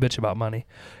time these two bitch about money.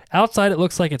 Outside, it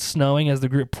looks like it's snowing as the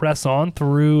group press on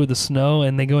through the snow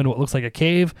and they go into what looks like a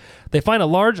cave. They find a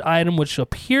large item which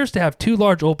appears to have 2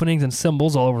 large openings and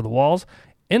symbols all over the walls.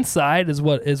 Inside is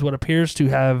what appears to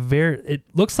have it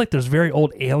looks like there's very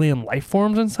old alien life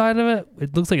forms inside of it.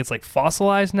 It looks like it's like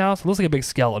fossilized now, so it looks like a big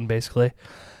skeleton basically.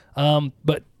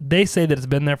 But they say that it's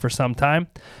been there for some time.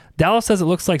 Dallas says it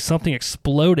looks like something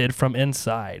exploded from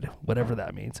inside, whatever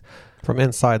that means. From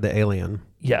inside the alien.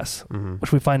 Yes,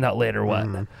 which we find out later what.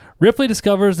 Ripley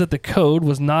discovers that the code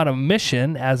was not a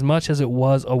mission as much as it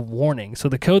was a warning. So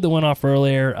the code that went off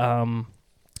earlier,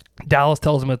 Dallas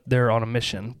tells them that they're on a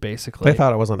mission, basically. They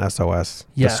thought it was an SOS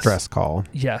Yes. distress call.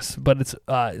 Yes, but it's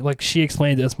like she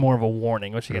explained, it's more of a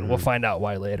warning, which again we'll find out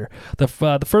why later. The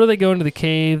further they go into the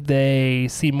cave, they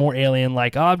see more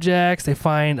alien-like objects. They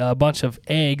find a bunch of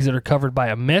eggs that are covered by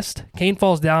a mist. Kane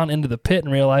falls down into the pit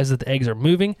and realizes that the eggs are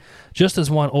moving just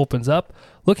as one opens up.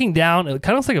 Looking down, it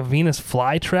kind of looks like a Venus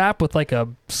flytrap with like a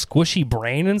squishy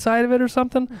brain inside of it or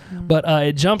something. But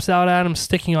it jumps out at him,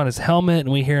 sticking on his helmet, and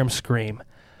we hear him scream.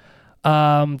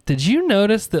 Did you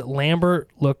notice that Lambert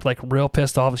looked like real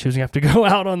pissed off that she was going to have to go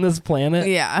out on this planet?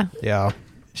 Yeah. Yeah.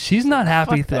 She's not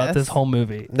happy Fuck throughout this. this whole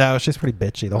movie. No, she's pretty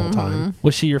bitchy the whole time.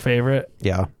 Was she your favorite?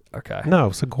 Yeah. Okay.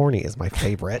 No, Sigourney is my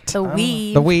favorite. The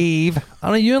weave. The weave. I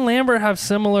don't know. You and Lambert have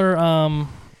similar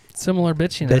bitchiness. So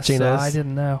Bitchiness. I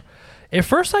didn't know. At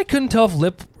first, I couldn't tell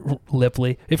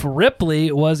if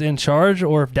Ripley was in charge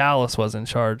or if Dallas was in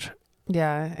charge.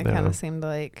 Yeah, it No. kind of seemed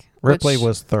like Ripley which-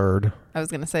 was third. I was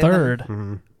gonna say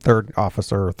Third. Third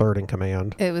officer, third in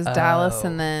command. It was Dallas, Oh.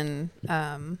 and then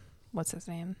what's his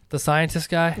name? The scientist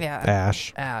guy? Yeah.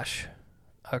 Ash. Ash.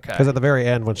 Okay. Because at the very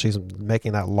end, when she's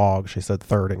making that log, she said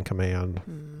third in command.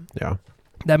 Yeah.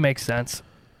 That makes sense.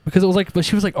 Because it was like, but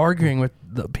she was like arguing with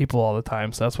the people all the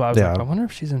time. So that's why I was Yeah. like, I wonder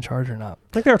if she's in charge or not.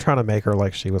 I think they were trying to make her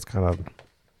like she was kind of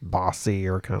bossy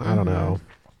or kind of, I don't know.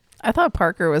 I thought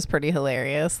Parker was pretty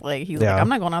hilarious. Like he's Yeah. like, I'm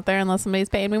not going out there unless somebody's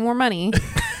paying me more money.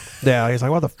 Yeah, he's like,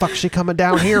 what the fuck's she coming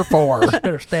down here for?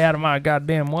 Better stay out of my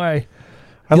goddamn way.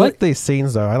 I You like these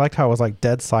scenes though. I liked how it was like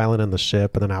dead silent in the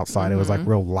ship, and then outside it was like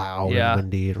real loud Yeah. and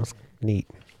windy. It was neat.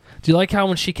 Do you like how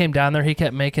when she came down there, he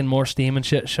kept making more steam and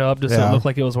shit show up just so Yeah. it looked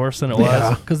like it was worse than it Yeah.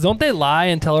 was? Because don't they lie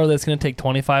and tell her that it's going to take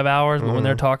 25 hours, but when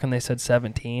they're talking, they said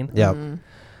 17? Yep.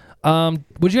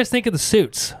 What'd you guys think of the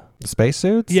suits? The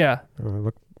spacesuits? Yeah.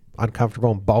 Look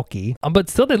uncomfortable and bulky. But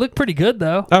still, they look pretty good,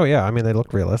 though. Oh, yeah. I mean, they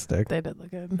looked realistic. They did look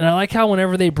good. And I like how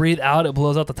whenever they breathe out, it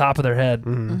blows out the top of their head.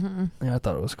 Yeah, I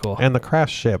thought it was cool. And the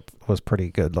crash ship was pretty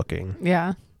good looking.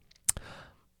 Yeah.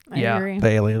 I Yeah. agree. The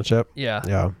alien ship. Yeah.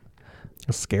 Yeah.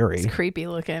 It's scary. It's creepy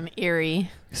looking, eerie.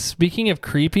 Speaking of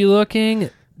creepy looking,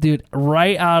 dude,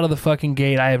 right out of the fucking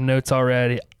gate, I have notes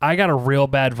already. I got a real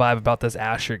bad vibe about this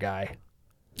Asher guy.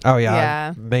 Oh, yeah.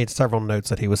 Yeah. I made several notes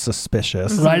that he was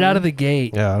suspicious. Right out of the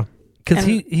gate. Yeah. Because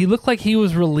And- he looked like he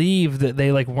was relieved that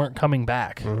they like weren't coming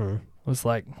back. It was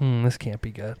like, this can't be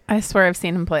good. I swear I've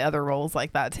seen him play other roles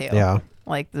like that too. Yeah.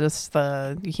 Like just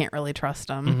you can't really trust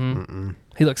him. Mm-hmm.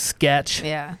 He looks sketch.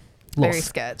 Yeah. Little Very s-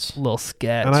 sketch. Little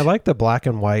sketch. And I like the black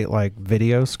and white like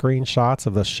video screenshots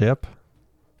of the ship.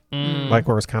 Like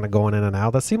where it's kind of going in and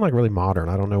out. That seemed like really modern.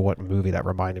 I don't know what movie that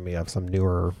reminded me of. Some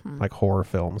newer like horror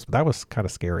films. But that was kind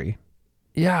of scary.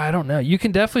 Yeah, I don't know. You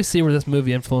can definitely see where this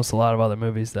movie influenced a lot of other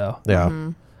movies, though. Yeah.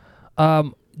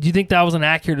 Do you think that was an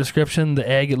accurate description? The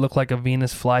egg, it looked like a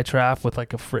Venus flytrap with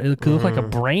like it could look like a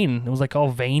brain. It was like all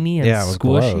veiny and Yeah, it was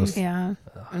squishy. gross. Yeah.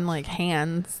 And like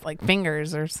hands, like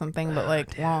fingers or something, but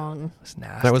like long. It's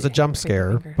nasty. That was a jump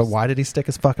scare. fingers. But why did he stick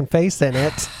his fucking face in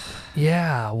it?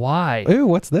 Yeah, why? Ooh,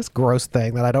 what's this gross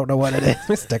thing that I don't know what it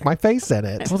is? Stick my face in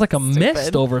it. It was like a mist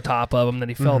Stupid. over top of him that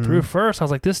he fell through first. I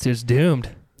was like, this dude's doomed.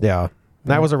 Yeah.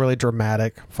 That was a really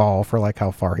dramatic fall for like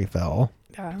how far he fell.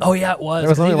 Yeah. Oh, yeah, it was. It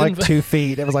was 'cause he only like didn't- 2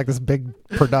 feet. It was like this big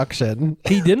production.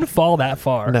 He didn't fall that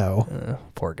far. No.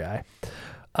 Poor guy.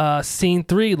 Scene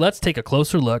 3, let's take a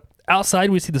closer look. Outside,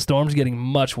 we see the storms getting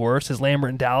much worse as Lambert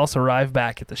and Dallas arrive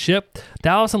back at the ship.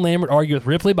 Dallas and Lambert argue with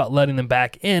Ripley about letting them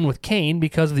back in with Kane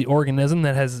because of the organism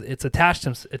that it's attached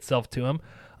itself to him.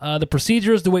 The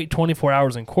procedure is to wait 24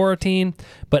 hours in quarantine,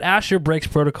 but Asher breaks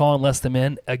protocol and lets them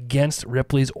in against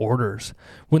Ripley's orders.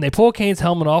 When they pull Kane's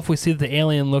helmet off, we see that the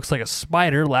alien looks like a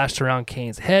spider lashed around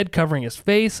Kane's head, covering his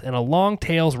face, and a long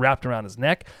tail's wrapped around his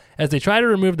neck. As they try to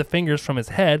remove the fingers from his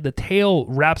head, the tail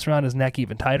wraps around his neck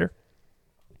even tighter.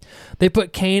 They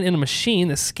put Kane in a machine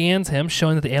that scans him,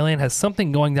 showing that the alien has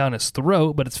something going down his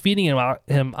throat, but it's feeding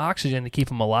him oxygen to keep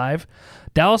him alive.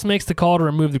 Dallas makes the call to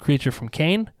remove the creature from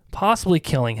Kane, possibly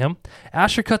killing him.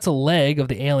 Asher cuts a leg of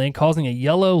the alien, causing a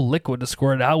yellow liquid to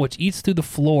squirt out, which eats through the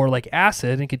floor like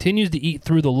acid and continues to eat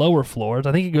through the lower floors.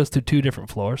 I think it goes through 2 different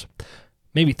floors.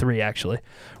 Maybe 3, actually.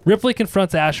 Ripley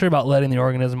confronts Asher about letting the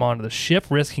organism onto the ship,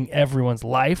 risking everyone's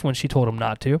life when she told him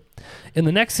not to. In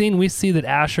the next scene, we see that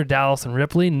Asher, Dallas, and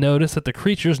Ripley notice that the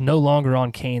creature's no longer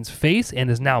on Kane's face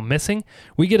and is now missing.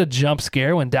 We get a jump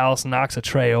scare when Dallas knocks a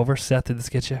tray over. Seth, did this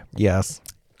get you? Yes.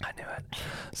 I knew it.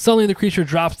 Suddenly, the creature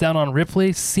drops down on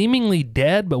Ripley, seemingly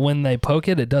dead, but when they poke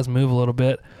it, it does move a little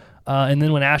bit. And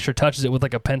then when Asher touches it with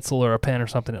like a pencil or a pen or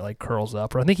something, it like curls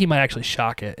up. Or I think he might actually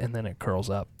shock it, and then it curls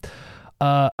up.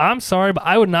 I'm sorry, but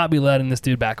I would not be letting this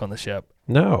dude back on the ship.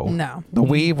 No. No. The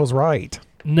weave was right.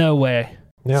 No way.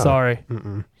 Yeah. Sorry.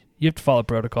 Mm-mm. You have to follow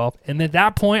protocol. And at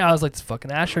that point, I was like, this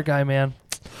fucking Asher guy, man.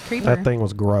 Creeper. That thing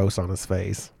was gross on his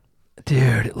face.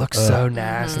 Dude, it looks so Can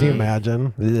nasty. you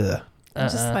imagine? Ugh.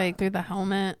 Just like through the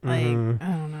helmet. Like, Mhm.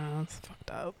 I don't know. It's fucked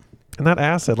up. And that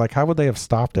acid, like, how would they have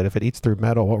stopped it if it eats through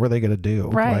metal? What were they going to do?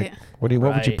 Right. Like, what would you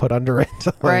Right. put under it?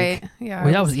 Like, Right. Yeah.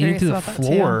 Well, yeah, it was eating curious through the about that, too.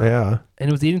 floor. Yeah. And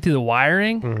it was eating through the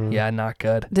wiring. Mhm. Yeah, not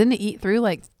good. Didn't it eat through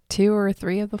like 2 or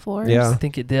 3 of the floors? Yeah. I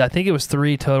think it did. I think it was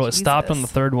 3 total. It stopped on the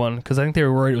Jesus. 3rd one because I think they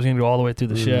were worried it was going to go all the way through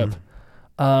the ship.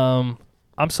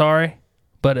 I'm sorry,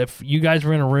 but if you guys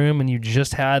were in a room and you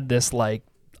just had this like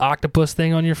octopus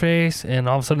thing on your face and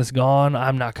all of a sudden it's gone,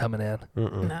 I'm not coming in.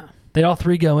 Mm-mm. No. They all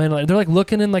 3 go in. Like, they're like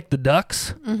looking in like the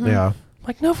ducks. Mhm. Yeah. I'm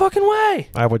like, no fucking way.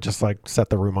 I would just, like, set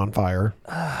the room on fire.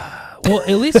 Well,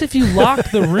 at least if you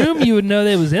locked the room, you would know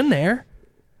that it was in there.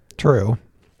 True.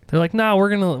 They're like, nah, we're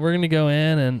gonna go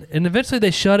in, and eventually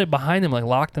they shut it behind them, like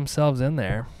lock themselves in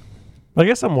there. I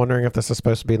guess I'm wondering if this is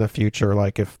supposed to be in the future,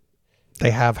 like, if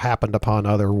they have happened upon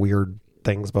other weird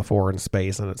things before in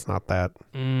space and it's not that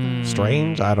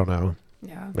strange. I don't know.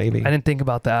 Yeah. Maybe. I didn't think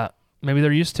about that. Maybe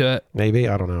they're used to it. Maybe.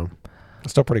 I don't know.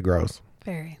 It's still pretty gross.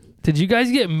 Very. Did you guys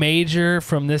get major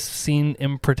from this scene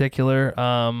in particular?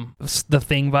 The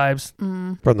Thing vibes.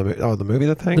 From the movie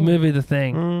The Thing? The movie The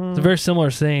Thing. It's a very similar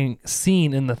scene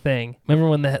in The Thing. Remember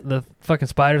when the fucking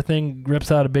spider thing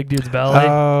rips out a big dude's belly?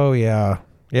 Oh, yeah.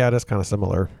 Yeah, it is kind of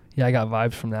similar. Yeah, I got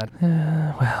vibes from that.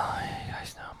 Well, you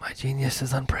guys know my genius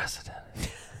is unprecedented.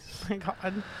 Oh my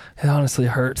God. It honestly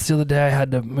hurts. The other day I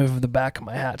had to move the back of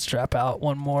my hat strap out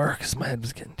one more because my head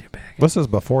was getting too big. This is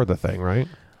before The Thing, right?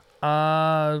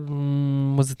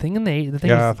 Was the thing in the thing?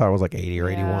 Yeah, I Was, thought it was like 80 or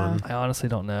Yeah. 81. I honestly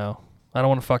don't know. I don't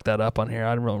want to fuck that up on here.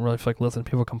 I don't really feel like listening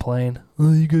to people complain.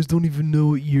 Oh, you guys don't even know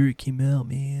what year it came out,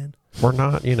 man. We're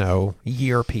not,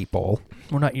 year people.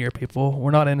 We're not ear people.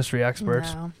 We're not industry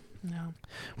experts. No. No.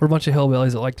 We're a bunch of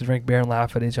hillbillies that like to drink beer and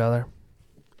laugh at each other.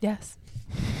 Yes.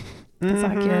 That's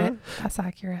accurate. That's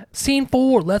accurate. Scene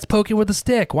 4, let's poke it with a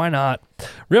stick. Why not?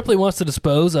 Ripley wants to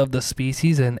dispose of the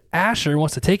species, and Asher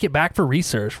wants to take it back for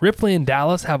research. Ripley and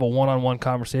Dallas have a one-on-one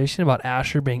conversation about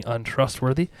Asher being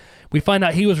untrustworthy. We find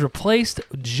out he was replaced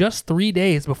just 3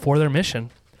 days before their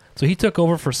mission. So he took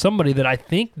over for somebody that I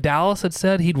think Dallas had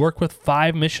said he'd worked with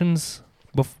 5 missions,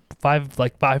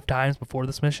 5 times before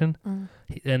this mission.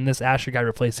 And this Asher guy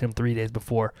replaced him 3 days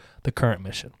before the current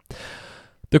mission.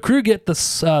 The crew get the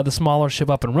smaller ship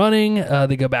up and running.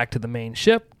 They go back to the main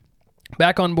ship.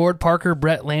 Back on board, Parker,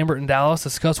 Brett, Lambert, and Dallas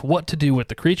discuss what to do with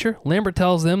the creature. Lambert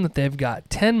tells them that they've got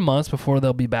 10 months before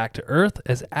they'll be back to Earth,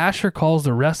 as Asher calls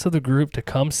the rest of the group to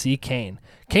come see Kane.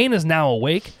 Kane is now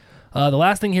awake. The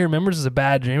last thing he remembers is a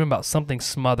bad dream about something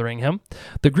smothering him.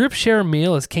 The group share a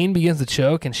meal as Kane begins to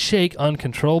choke and shake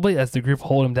uncontrollably as the group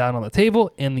hold him down on the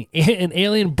table, and an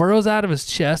alien burrows out of his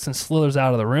chest and slithers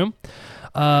out of the room.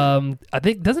 I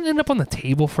think, doesn't it end up on the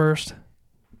table first?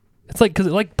 It's like, because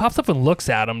it like pops up and looks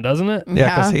at him, doesn't it?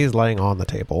 Yeah, because he's laying on the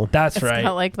table. That's It's right.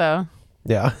 got like the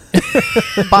Yeah.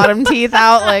 bottom teeth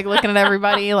out, like looking at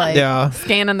everybody, like Yeah.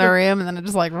 scanning the room, and then it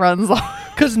just like runs off.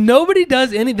 Because nobody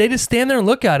does any. They just stand there and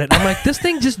look at it. I'm like, this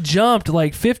thing just jumped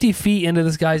like 50 feet into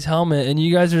this guy's helmet, and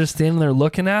you guys are just standing there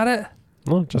looking at it?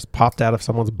 Well, it just popped out of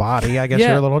someone's body. I guess Yeah.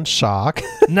 you're a little in shock.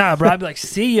 Nah, bro. I'd be like,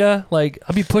 see ya. Like,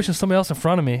 I'd be pushing somebody else in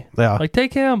front of me. Yeah. Like,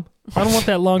 take him. I don't want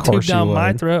that long Of tube course you down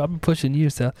my would. throat. I'm pushing you,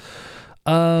 Seth.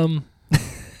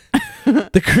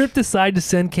 The group decide to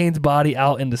send Kane's body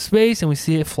out into space, and we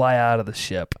see it fly out of the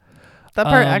ship. That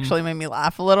part Um, actually made me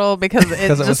laugh a little because it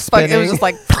 'Cause it was just it was spinning. just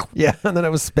like Yeah. And then it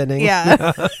was spinning.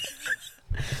 yeah.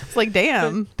 It's like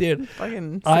damn, Dude,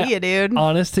 fucking I- see ya, dude.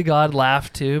 honest to God,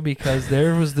 laughed too, because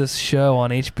there was this show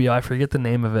on HBO. I forget the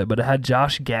name of it, but it had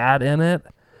Josh Gad in it,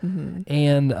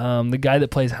 and the guy that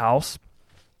plays House.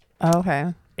 Oh,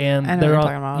 okay, And I know what they're you're on.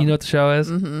 talking about. You know what the show is?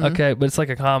 Mhm. Okay, but it's like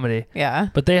a comedy. yeah.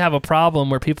 But they have a problem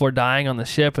where people are dying on the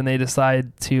ship, and they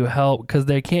decide to help because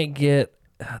they can't get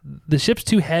the ship's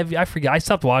too heavy. I forget. I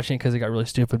stopped watching it because it got really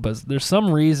stupid. But there's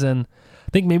some reason. I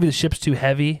think maybe the ship's too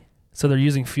heavy, so they're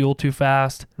using fuel too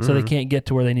fast, so they can't get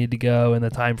to where they need to go in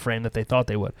the time frame that they thought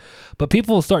they would. But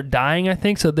people will start dying, I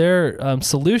think. So their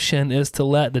solution is to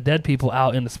let the dead people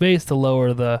out into space to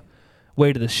lower the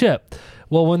weight of the ship.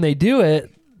 Well, when they do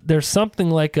it, there's something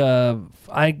like I'm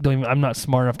not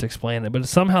smart enough to explain it, but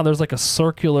somehow there's like a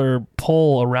circular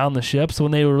pull around the ship. So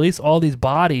when they release all these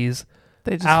bodies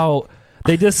They just out,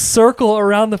 they just circle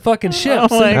around the fucking ship. oh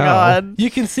So my Yeah. god.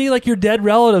 you can see like your dead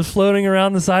relatives floating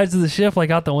around the sides of the ship, like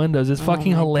out the windows. It's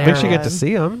fucking my At hilarious. least you get to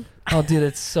see him. Oh, dude,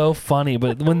 it's so funny.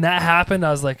 But when that happened,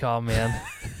 I was like, oh man,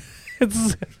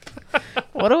 it's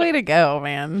What a way to go,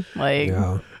 man. Like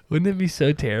Yeah. wouldn't it be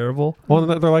so terrible? Well,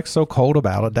 they're like so cold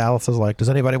about it. Dallas is like, does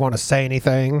anybody want to say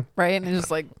anything? right, and it's just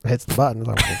like Hits the button.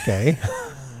 I'm like, okay.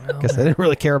 Guess they didn't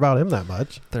really care about him that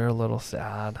much. They're a little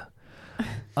sad.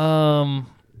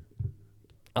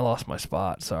 I lost my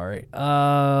spot. Sorry.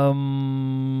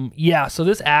 Yeah. So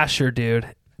this Asher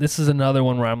dude, this is another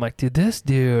one where I'm like, dude, this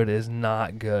dude is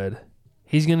not good.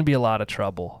 He's gonna be a lot of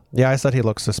trouble. Yeah, I said he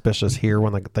looks suspicious here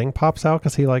when the thing pops out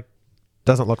because he like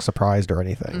doesn't look surprised or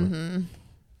anything.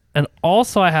 And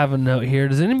also, I have a note here.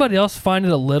 Does anybody else find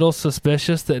it a little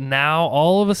suspicious that now,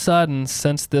 all of a sudden,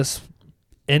 since this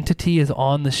entity is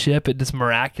on the ship, it just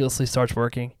miraculously starts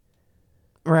working?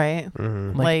 right,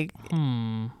 Mhm. like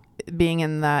Hmm. being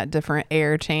in that different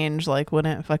air change, like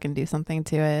wouldn't fucking do something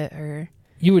to it or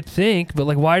You would think, but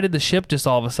like, why did the ship just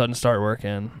all of a sudden start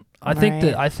working? I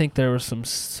think there was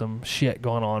some shit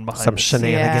going on behind Some the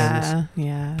shenanigans.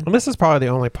 Yeah. And this is probably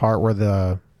the only part where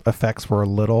the effects were a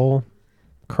little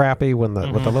crappy when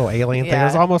with the little alien thing. It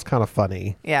was Yeah. almost kind of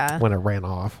funny Yeah. when it ran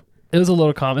off. It was a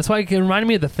little comic. That's why it reminded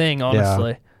me of The Thing,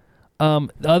 honestly. The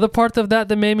other part of that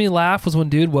made me laugh was when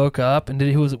dude woke up and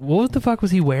what the fuck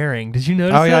was he wearing? Did you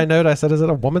notice? Oh yeah, I that? noticed. I said, "Is it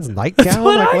a woman's nightgown?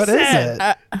 what like I what is said.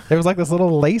 it?" It was like this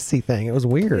little lacy thing. It was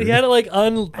weird. He had it like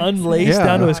unlaced Yeah.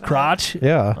 down to his crotch.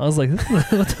 Yeah, I was like,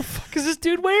 what the fuck is this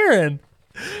dude wearing?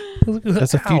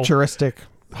 it's a Ow. futuristic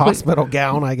hospital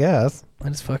gown, I guess. I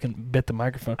just fucking bit the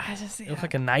microphone. I just It looked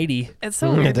like a nightie. it's so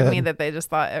Mm, weird it to me did. that they just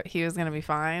thought he was gonna be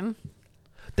fine.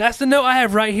 That's the note I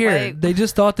have right here. Like- They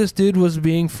just thought this dude was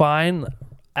being fine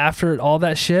after all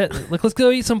that shit. Like, let's go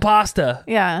eat some pasta.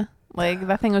 Yeah. Like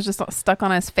that thing was just stuck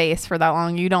on his face for that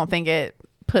long. You don't think it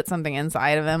put something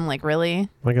inside of him? Like really?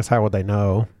 I guess how would they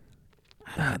know?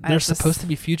 They're supposed to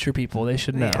be future people. They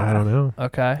should know. Yeah. I don't know.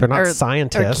 Okay. They're not Or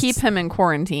scientists. keep him in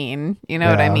quarantine. You know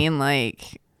what I Yeah. mean?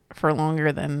 Like for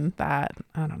longer than that.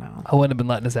 I don't know. I wouldn't have been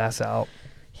letting his ass out.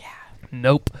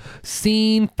 Nope.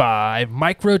 Scene 5.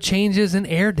 Micro changes in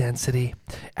air density.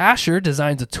 Asher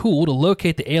designs a tool to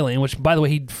locate the alien, which, by the way,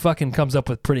 he fucking comes up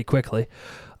with pretty quickly.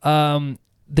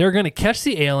 They're going to catch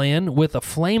the alien with a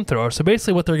flamethrower. So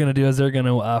basically what they're going to do is they're going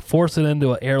to force it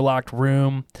into an airlocked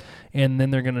room, and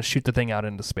then they're going to shoot the thing out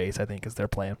into space, I think is their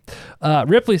plan.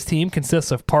 Ripley's team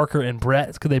consists of Parker and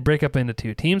Brett because they break up into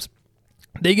two teams.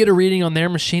 They get a reading on their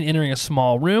machine entering a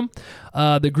small room.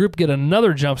 The group get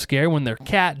another jump scare when their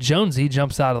cat, Jonesy,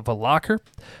 jumps out of a locker.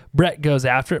 Brett goes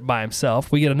after it by himself.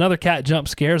 We get another cat jump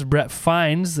scare as Brett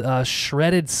finds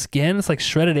shredded skin. It's like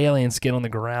shredded alien skin on the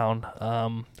ground.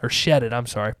 Or shedded, I'm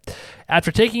sorry. After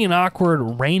taking an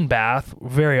awkward rain bath,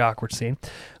 very awkward scene,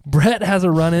 Brett has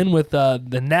a run-in with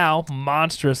the now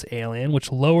monstrous alien,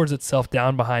 which lowers itself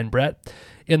down behind Brett.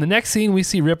 In the next scene, we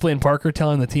see Ripley and Parker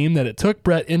telling the team that it took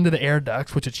Brett into the air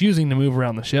ducts, which it's using to move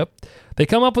around the ship. They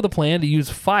come up with a plan to use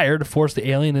fire to force the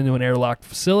alien into an airlocked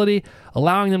facility,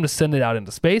 allowing them to send it out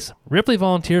into space. Ripley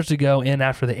volunteers to go in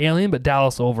after the alien, but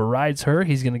Dallas overrides her.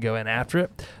 He's going to go in after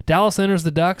it. Dallas enters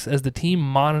the ducts as the team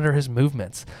monitor his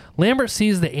movements. Lambert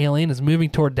sees the alien is moving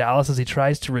toward Dallas as he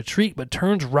tries to retreat, but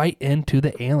turns right into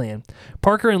the alien.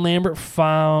 Parker and Lambert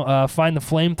find the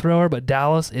flamethrower, but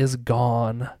Dallas is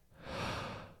gone.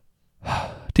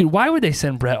 Dude, why would they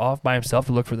send Brett off by himself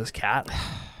to look for this cat?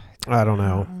 I don't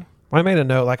know. I made a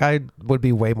note, like, I would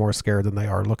be way more scared than they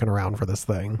are looking around for this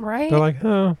thing. Right. They're like,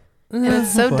 oh. And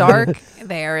it's so dark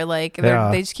there. Like, Yeah.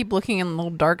 they just keep looking in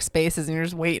little dark spaces and you're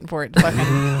just waiting for it to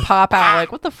fucking pop out.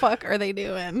 Like, what the fuck are they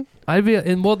doing?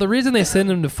 The reason they send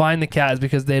him to find the cat is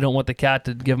because they don't want the cat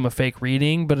to give him a fake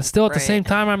reading. But it's still at the Right. same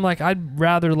time, I'm like, I'd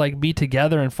rather like be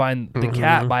together and find the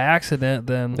cat by accident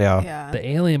than Yeah. the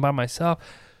alien by myself.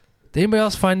 Did anybody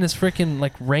else find this freaking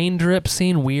like rain drip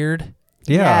scene weird?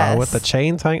 Yeah, Yes. with the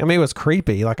chains hanging. I mean, it was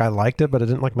creepy. Like, I liked it, but it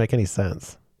didn't, like, make any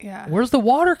sense. Yeah. Where's the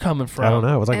water coming from? I don't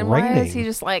know. It was, like, And why raining. is he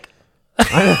just like,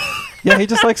 Yeah, he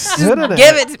just, like, stood in it.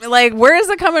 give it to me? Like, where is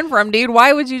it coming from, dude?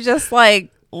 Why would you just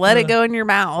like let it go in your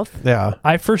mouth? Yeah.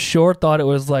 I for sure thought it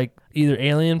was like either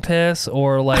alien piss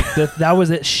or like that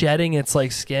was it shedding its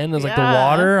like skin. It was like the Yeah.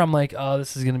 water. I'm like, oh,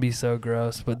 this is gonna be so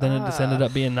gross. But then it just ended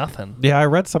up being nothing. Yeah, I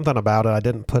read something about it. I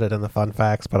didn't put it in the fun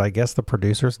facts, but I guess the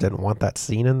producers didn't want that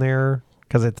scene in there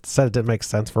because it said it didn't make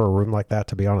sense for a room like that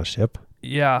to be on a ship.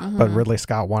 Yeah, But Ridley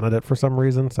Scott wanted it for some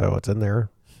reason, so it's in there.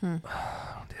 dude,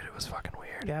 it was fucking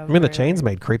weird. Yeah, I mean, the chains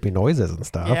made creepy noises and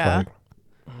stuff. Yeah. Like,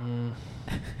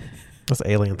 this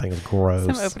alien thing is gross.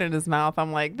 Him opening his mouth.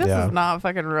 I'm like, this Yeah. is not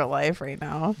fucking real life right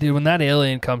now. Dude, when that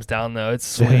alien comes down though, it's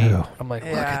sweet. Ew. I'm like,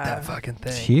 look Yeah. at that fucking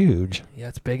It's thing. huge. Yeah,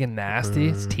 it's big and nasty.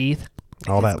 Its teeth.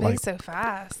 All It's that, big like, so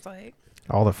fast. Like,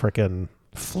 all the freaking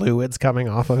fluids coming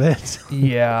off of it.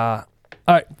 Yeah.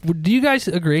 All right. Do you guys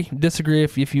agree? Disagree?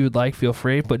 If you would like, feel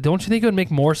free. But don't you think it would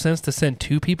make more sense to send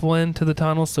two people into the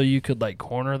tunnel so you could like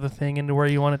corner the thing into where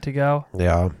you want it to go?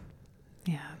 Yeah.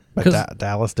 yeah. But 'Cause-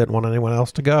 Dallas didn't want anyone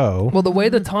else to go. Well, the way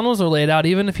the tunnels are laid out,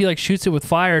 even if he like shoots it with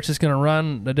fire, it's just going to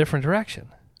run a different direction.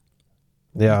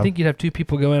 Yeah. I think you'd have two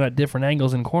people go in at different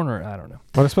angles and corner it. I don't know.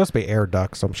 Well, it's supposed to be air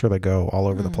ducts, so I'm sure they go all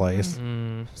over the place.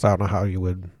 Mm, So I don't know how you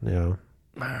would, all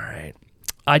right.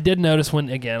 I did notice when,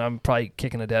 again, I'm probably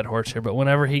kicking a dead horse here, but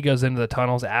whenever he goes into the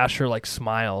tunnels, Asher like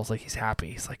smiles, like he's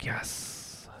happy. He's like,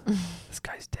 yes, this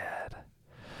guy's dead.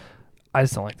 I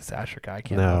just don't like this Asher guy. I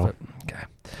can't No. love it. Okay.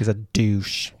 he's a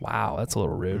douche. Wow, that's a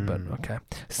little rude, but okay.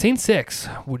 Scene 6.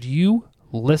 Would you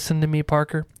listen to me,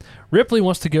 Parker? Ripley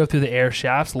wants to go through the air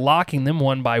shafts, locking them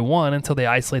one by one until they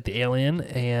isolate the alien,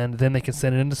 and then they can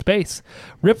send it into space.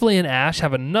 Ripley and Ash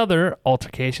have another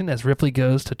altercation as Ripley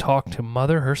goes to talk to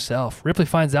Mother herself. Ripley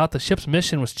finds out the ship's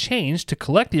mission was changed to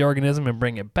collect the organism and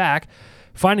bring it back,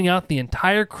 finding out the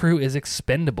entire crew is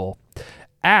expendable.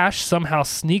 Ash somehow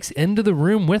sneaks into the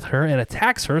room with her and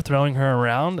attacks her, throwing her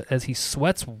around as he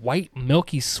sweats white,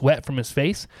 milky sweat from his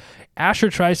face.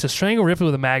 Asher tries to strangle Ripley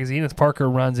with a magazine as Parker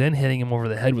runs in, hitting him over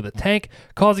the head with a tank,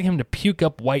 causing him to puke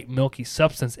up white, milky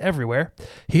substance everywhere.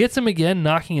 He hits him again,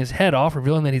 knocking his head off,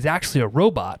 revealing that he's actually a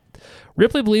robot.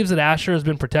 Ripley believes that Asher has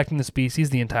been protecting the species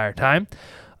the entire time.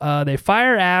 They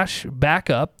fire Ash back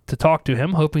up to talk to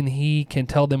him, hoping he can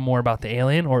tell them more about the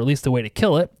alien, or at least a way to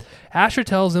kill it. Asher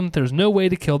tells them there's no way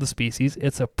to kill the species.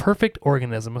 It's a perfect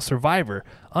organism, a survivor,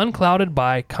 unclouded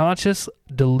by conscious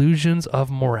delusions of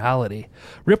morality.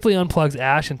 Ripley unplugs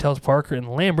Ash and tells Parker and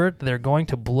Lambert they're going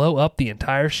to blow up the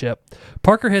entire ship.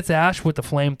 Parker hits Ash with the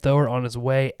flamethrower on his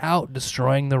way out,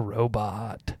 destroying the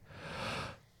robot.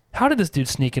 How did this dude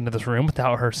sneak into this room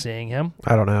without her seeing him?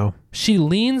 I don't know. She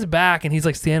leans back and he's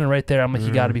like standing right there. I'm like,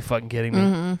 you got to be fucking kidding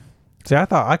me. See,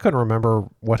 I couldn't remember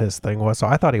what his thing was, so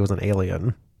I thought he was an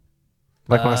alien.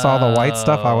 Like when I saw the white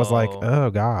stuff, I was like, oh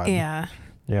God. Yeah.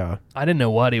 Yeah. I didn't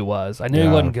know what he was. I knew he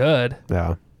Yeah. wasn't good.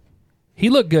 Yeah. He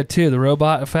looked good too, the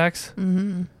robot effects.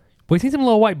 Mm-hmm. But you think some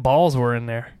little white balls were in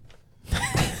there?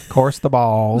 Of course, the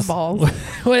balls. The balls.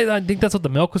 Wait, I think that's what the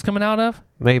milk was coming out of?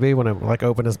 Maybe when it like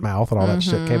opened his mouth and all that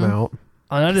shit came out.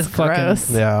 And that just fucking gross.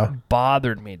 Yeah.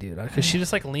 bothered me, dude. Because she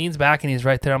just like leans back and he's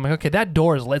right there. I'm like, okay, that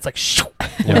door is lit. It's like, shoo.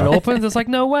 When Yeah. it opens, it's like,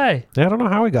 no way. Yeah, I don't know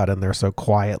how he got in there so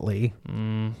quietly.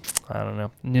 I don't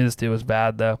know. Knew this dude was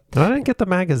bad though. And I didn't get the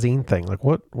magazine thing. Like,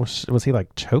 what was he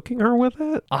like choking her with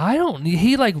it? I don't.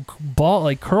 He like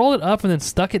curled it up and then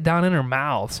stuck it down in her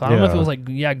mouth. So I don't know if it Yeah. was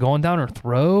like going down her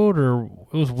throat or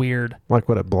it was weird. Like,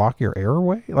 would it block your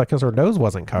airway? Like, because her nose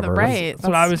wasn't covered. Right. That's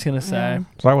what I was gonna say.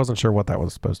 So I wasn't sure what that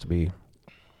was supposed to be.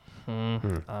 I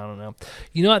don't know.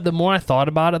 You know what? The more I thought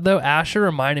about it, though, Asher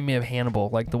reminded me of Hannibal.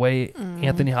 Like the way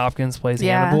Anthony Hopkins plays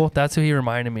Yeah. Hannibal. That's who he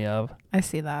reminded me of. I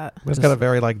see that. He's got a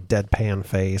very like deadpan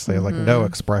face. They have like no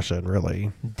expression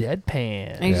really.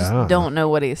 Deadpan. You Yeah. just don't know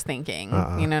what he's thinking.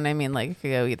 Uh-uh. You know what I mean? Like, it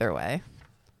could go either way.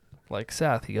 Like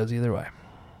Seth. He goes either way.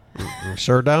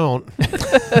 Sure don't.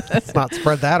 Let's not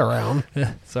spread that around.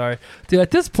 Sorry. Dude,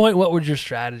 at this point, what would your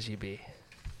strategy be?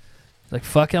 Like,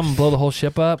 fuck him and blow the whole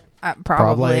ship up?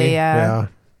 Probably, yeah.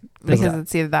 Because Yeah.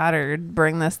 it's either that or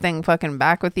bring this thing fucking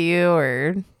back with you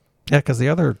or... Yeah, because the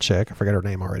other chick, I forget her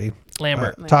name already,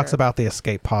 Lambert. talks Lambert. about the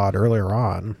escape pod earlier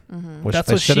on, which That's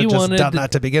they what should she have just wanted done to-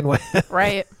 that to begin with.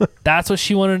 Right. That's what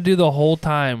she wanted to do the whole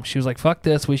time. She was like, fuck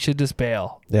this. We should just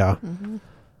bail. Yeah.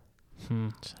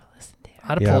 Listen to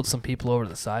I'd have Yeah. pulled some people over to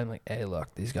the side and like, hey,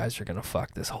 look, these guys are going to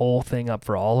fuck this whole thing up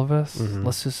for all of us.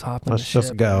 Let's just hop in Let's the just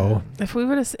ship, go. man." If we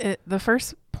would have... The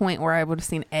first point where I would have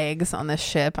seen eggs on this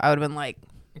ship, I would have been like,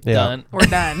 Yeah. Done. we're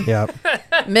done. Yep.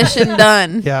 Mission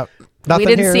done. Yep. We Nothing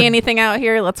didn't here. see anything out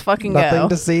here. Let's fucking Nothing go.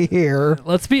 to see here.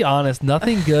 Let's be honest.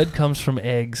 Nothing good comes from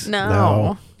eggs. No.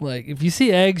 No. Like, if you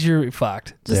see eggs, you're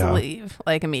fucked. Just Yeah. leave,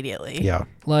 like, immediately. Yeah.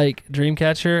 Like,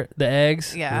 Dreamcatcher, the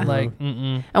eggs. Yeah. Like,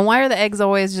 mm-mm. And why are the eggs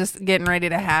always just getting ready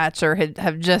to hatch or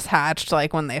have just hatched,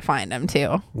 like, when they find them,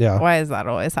 too? Yeah. Why does that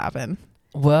always happen?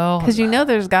 Well, Because you know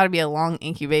there's got to be a long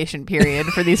incubation period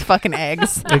for these fucking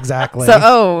eggs. Exactly.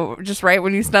 So, just right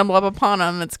when you stumble up upon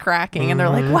them, it's cracking, and they're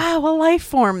like, wow, a life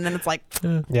form. And then it's like,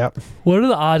 Yep. what are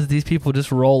the odds these people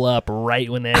just roll up right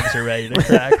when the eggs are ready to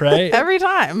crack, right? every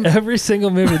time. Every single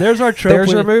movie. There's our trope.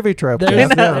 There's your movie trope. There's, Yep.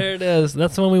 Yeah. there it is.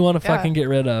 That's the one we want to Yeah. fucking get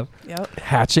rid of. Yep.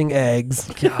 Hatching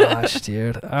eggs. Gosh,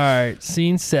 dude. All right.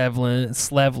 Scene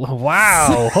Slevlin.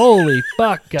 Wow. Holy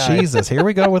fuck, guys. Jesus, here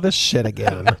we go with this shit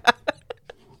again.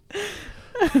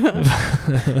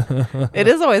 It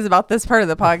is always about this part of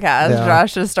the podcast. Yeah.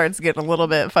 Josh just starts getting a little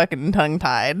bit fucking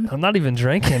tongue-tied. I'm not even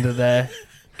drinking today.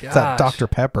 It's that Gosh. Dr.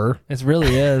 Pepper. It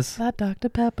really is. That Dr.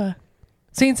 Pepper.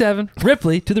 Scene 7.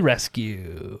 Ripley to the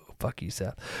rescue. Fuck you,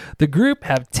 Seth. The group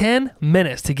have 10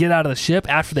 minutes to get out of the ship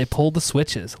after they pull the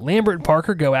switches. Lambert and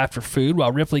Parker go after food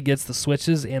while Ripley gets the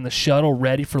switches and the shuttle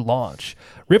ready for launch.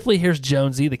 Ripley hears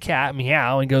Jonesy, the cat,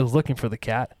 meow and goes looking for the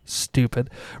cat.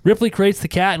 Stupid. Ripley creates the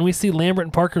cat and we see Lambert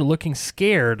and Parker looking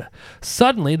scared.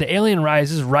 Suddenly, the alien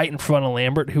rises right in front of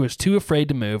Lambert, who is too afraid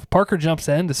to move. Parker jumps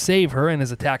in to save her and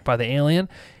is attacked by the alien.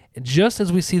 Just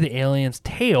as we see the alien's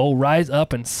tail rise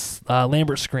up and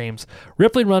Lambert screams.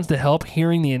 Ripley runs to help,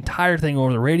 hearing the entire thing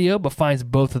over the radio, but finds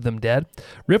both of them dead.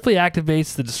 Ripley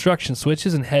activates the destruction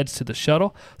switches and heads to the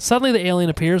shuttle. Suddenly the alien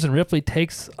appears and Ripley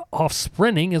takes off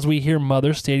sprinting as we hear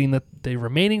Mother stating that the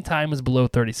remaining time is below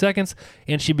 30 seconds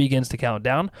and she begins to count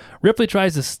down. Ripley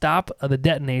tries to stop the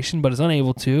detonation but is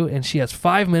unable to, and she has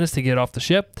 5 minutes to get off the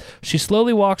ship. She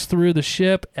slowly walks through the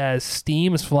ship as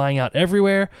steam is flying out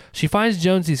everywhere. She finds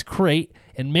Jonesy's crate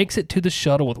and makes it to the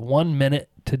shuttle with 1 minute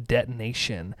to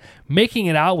detonation. Making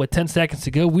it out with 10 seconds to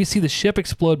go, we see the ship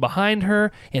explode behind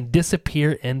her and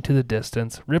disappear into the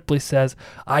distance. Ripley says,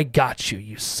 "I got you,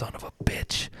 you son of a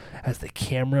bitch," as the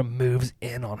camera moves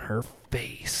in on her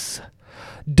face.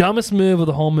 Dumbest move of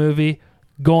the whole movie,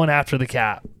 going after the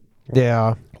cat.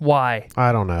 Yeah. Why?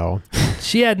 I don't know.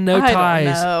 She had no I don't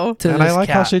ties know. to And this I like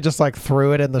cat. how she just like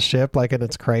threw it in the ship, like in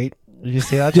its crate. Did you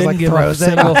see that? Just didn't like give a throws it.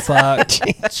 single fuck.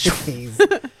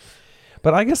 Jeez.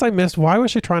 But I guess I missed. Why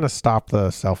was she trying to stop the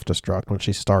self-destruct when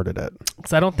she started it?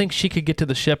 Because I don't think she could get to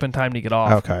the ship in time to get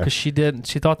off. Okay. Because she didn't.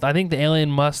 She thought. I think the alien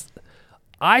must.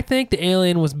 I think the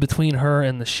alien was between her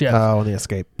and the ship, Oh, the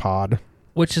escape pod.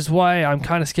 which is why I'm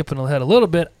kind of skipping ahead a little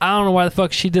bit. I don't know why the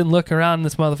fuck she didn't look around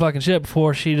this motherfucking ship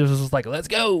before she just was like, "Let's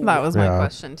go." That was my Yeah.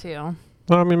 question, too.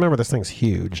 Well, I mean, remember this thing's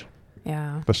huge.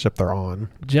 Yeah. The ship they're on.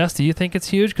 Jess, do you think it's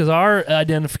huge? Because our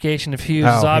identification of huge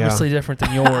Oh, is yeah. obviously different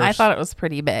than yours. I thought it was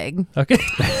pretty big. Okay.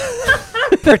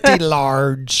 Pretty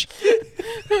large.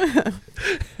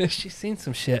 She's seen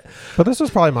some shit. But this was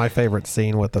probably my favorite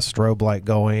scene with the strobe light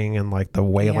going and like the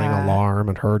wailing Yeah. alarm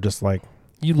and her just like,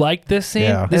 You like this scene?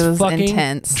 Yeah. This It was fucking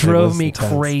intense. It drove was me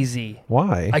intense. crazy.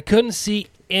 why? I couldn't see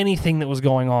anything that was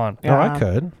going on. Oh, I Yeah.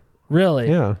 could. Really?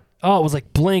 Yeah. Oh, it was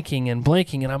like blinking and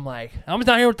blinking, and I'm like, I'm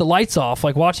down here with the lights off,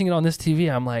 like watching it on this TV.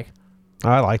 I'm like,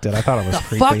 I liked it. I thought it was the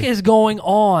creepy. fuck is going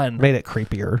on? Made it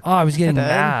creepier. Oh, I was getting I did.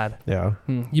 mad. Yeah.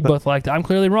 You both liked it. I'm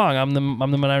clearly wrong. I'm the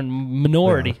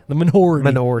minority. Yeah. The minority.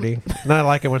 Minority. And I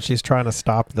like it when she's trying to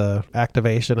stop the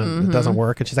activation and it doesn't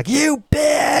work and she's like, "You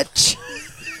bitch!"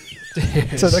 to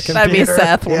the computer. That'd be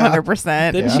Seth, Yeah.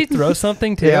 100%. Didn't Yeah. she throw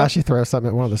something too? Yeah, she throws something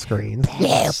at one of the screens. You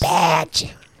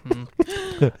bitch!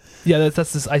 Yeah,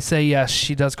 that's this. I say yes.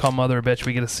 She does call Mother a bitch.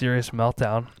 We get a serious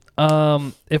meltdown.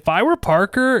 If I were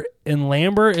Parker and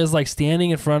Lambert is like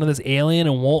standing in front of this alien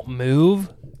and won't move,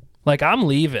 like I'm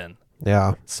leaving.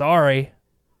 Yeah. Sorry.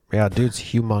 Yeah, dude's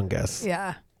humongous.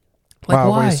 Yeah. Like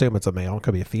Well, why? we assume it's a male. It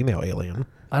could be a female alien.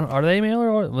 Are they male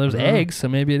or there's eggs, so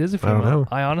maybe it is a I don't female. know.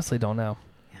 I honestly don't know.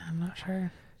 Yeah, I'm not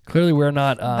sure. Clearly, we're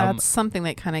not. That's something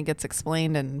that kind of gets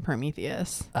explained in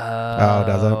Prometheus.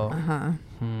 does it? Uh-huh.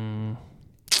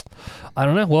 I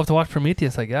don't know. We'll have to watch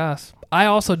Prometheus, I guess. I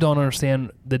also don't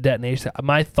understand the detonation.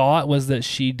 My thought was that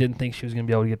she didn't think she was going to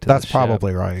be able to get to That's the ship.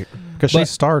 probably right. Because she But-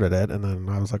 started it, and then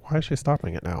I was like, why is she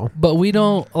stopping it now? But we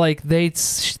don't like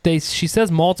she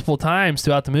says multiple times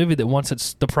throughout the movie that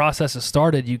once the process is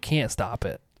started, you can't stop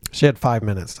it. She had 5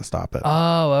 minutes to stop it.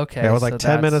 Oh, okay. Yeah, it was so like 10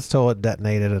 that's- minutes till it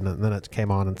detonated, and then it came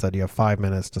on and said you have 5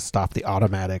 minutes to stop the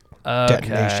automatic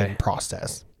detonation Okay.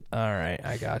 process. All right,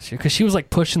 I got you. Because she was like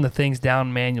pushing the things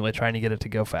down manually, trying to get it to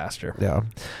go faster. Yeah.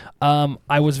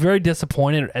 I was very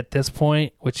disappointed at this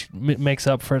point, which makes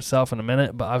up for itself in a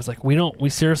minute. But I was like, we're not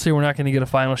going to get a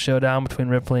final showdown between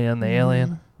Ripley and the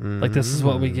alien. Like this is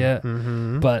what we get.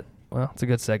 Mm-hmm. But well, it's a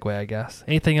good segue, I guess.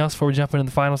 Anything else before we jump into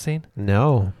the final scene?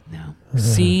 No. No.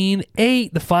 Scene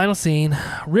 8, the final scene.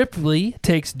 Ripley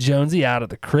takes Jonesy out of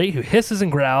the crate, who hisses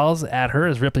and growls at her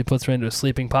as Ripley puts her into a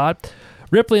sleeping pod.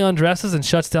 Ripley undresses and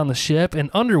shuts down the ship. In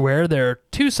underwear, they're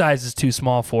 2 sizes too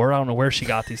small for her. I don't know where she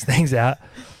got these things at.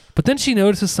 But then she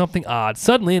notices something odd.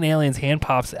 Suddenly, an alien's hand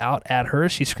pops out at her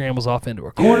as she scrambles off into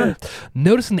her corner.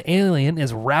 Noticing the alien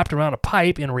is wrapped around a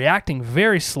pipe and reacting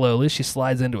very slowly, she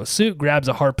slides into a suit, grabs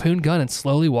a harpoon gun, and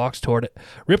slowly walks toward it.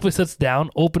 Ripley sits down,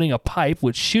 opening a pipe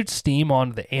which shoots steam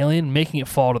onto the alien, making it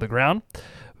fall to the ground.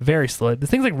 Very slow. The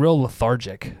thing's like real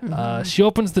lethargic. She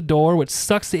opens the door, which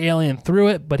sucks the alien through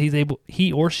it, but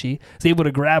he or she is able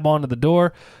to grab onto the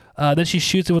door. Then she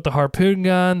shoots it with the harpoon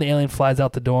gun. The alien flies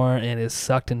out the door and is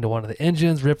sucked into one of the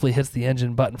engines. Ripley hits the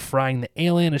engine button, frying the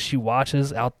alien as she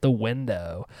watches out the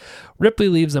window. Ripley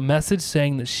leaves a message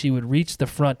saying that she would reach the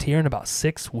frontier in about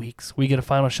 6 weeks. We get a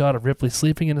final shot of Ripley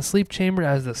sleeping in a sleep chamber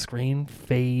as the screen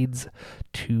fades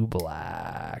to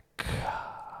black.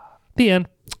 The end.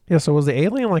 Yeah, so was the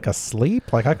alien like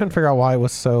asleep? Like I couldn't figure out why it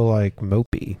was so like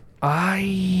mopey.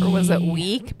 Or was it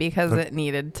weak because it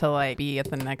needed to like be at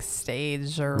the next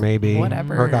stage or Maybe.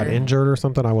 whatever? Or got injured or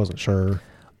something. I wasn't sure.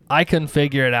 I couldn't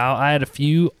figure it out. I had a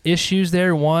few issues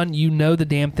there. One, the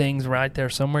damn thing's right there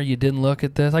somewhere. You didn't look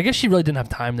at this. I guess she really didn't have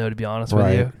time, though, to be honest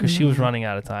with you, because she was running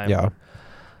out of time. Yeah.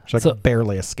 She like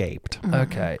barely escaped.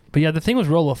 Okay. But yeah, the thing was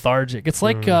real lethargic. It's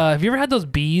like, have you ever had those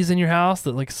bees in your house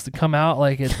that like come out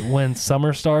like when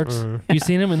summer starts? You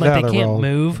seen them and like Yeah, they they're can't real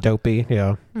move? Dopey.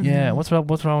 Yeah. Yeah. What's wrong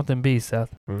with them bees,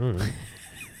 Seth?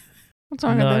 What's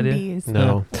wrong No with idea. them bees?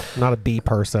 No, not a bee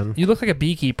person. You look like a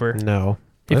beekeeper. No.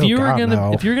 If Oh, you were God, gonna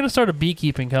no. if you were gonna start a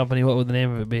beekeeping company, what would the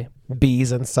name of it be?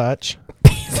 Bees and such.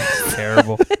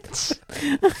 Terrible.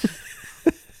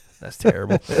 That's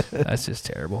terrible. That's just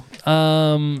terrible.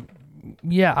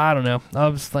 Yeah, I don't know. I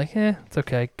was like, it's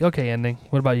okay. Okay, ending.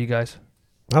 What about you guys?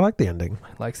 I like the ending.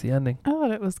 Likes the ending. I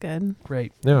thought it was good,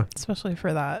 Great. Yeah. especially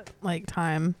for that like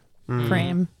time Mm.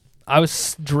 frame. I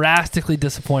was drastically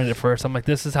disappointed at first. I'm like,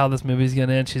 this is how this movie's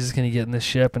gonna end. She's just gonna get in this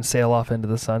ship and sail off into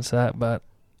the sunset. But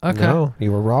okay. No,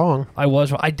 you were wrong. I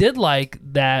was wrong. I did like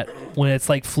that when it's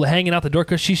like hanging out the door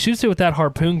because she shoots it with that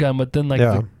harpoon gun, but then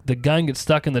like the gun gets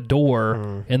stuck in the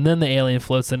door, and then the alien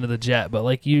floats into the jet. But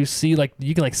like you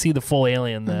can see the full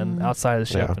alien then outside of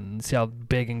the ship and see how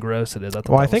big and gross it is.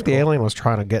 I think the alien was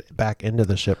trying to get back into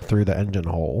the ship through the engine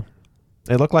hole.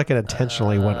 It looked like it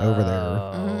intentionally went over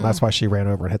there. That's why she ran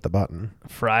over and hit the button.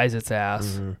 Fries its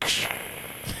ass.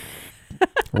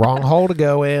 Wrong hole to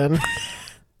go in.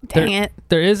 Dang it.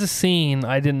 There is a scene,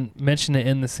 I didn't mention it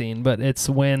in the scene, but it's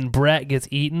when Brett gets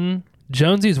eaten.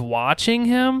 Jonesy's watching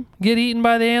him get eaten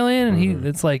by the alien, and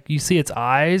it's like you see its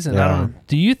eyes. And I don't.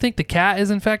 Do you think the cat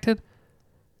is infected?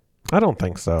 I don't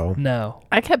think so. No.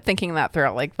 I kept thinking that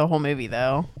throughout like the whole movie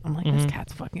though. I'm like, this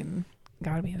cat's fucking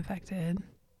gotta be infected.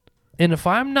 And if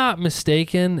I'm not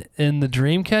mistaken, in the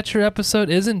Dreamcatcher episode,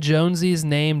 isn't Jonesy's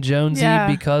name Jonesy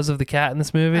because of the cat in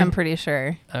this movie? I'm pretty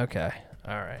sure. Okay.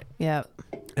 All right. Yep.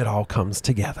 It all comes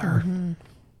together.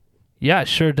 Yeah, it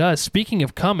sure does. Speaking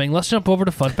of coming, let's jump over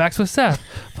to Fun Facts with Seth.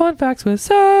 Fun Facts with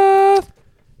Seth.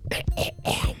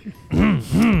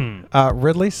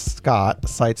 Ridley Scott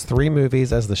cites 3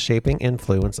 movies as the shaping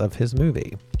influence of his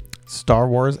movie. Star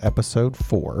Wars Episode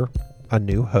 4, A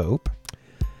New Hope.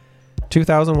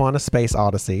 2001 A Space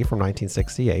Odyssey from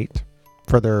 1968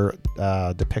 for their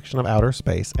depiction of outer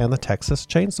space, and the Texas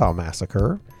Chainsaw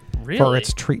Massacre Really? for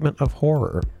its treatment of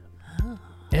horror.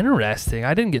 Interesting.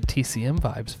 I didn't get TCM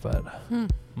vibes, but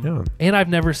Yeah. and I've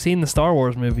never seen the Star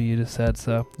Wars movie you just said,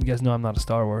 so you guys know I'm not a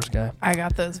Star Wars guy. I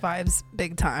got those vibes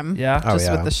big time. Yeah. Oh, Just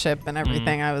yeah. with the ship and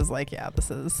everything, I was like, yeah, this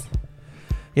is.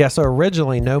 Yeah, so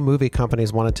originally no movie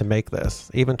companies wanted to make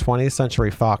this. Even 20th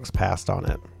Century Fox passed on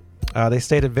it. They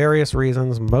stated various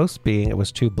reasons, most being it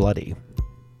was too bloody.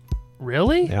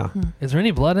 Really? Yeah. Is there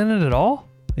any blood in it at all?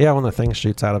 Yeah, when the thing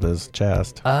shoots out of his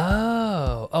chest.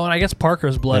 Oh, and I guess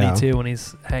Parker's bloody Yeah. too when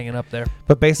he's hanging up there.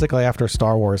 But basically, after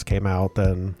Star Wars came out,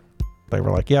 then they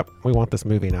were like, yep, we want this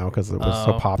movie now because it was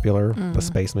so Oh. popular, the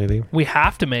space movie. We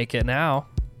have to make it now.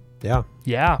 Yeah.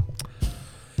 Yeah.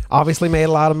 Obviously made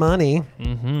a lot of money.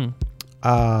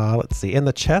 Mm-hmm. Let's see. In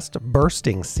the chest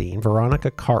bursting scene,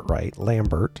 Veronica Cartwright,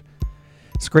 Lambert,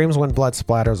 screams when blood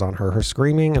splatters on her. Her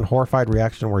screaming and horrified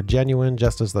reaction were genuine,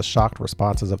 just as the shocked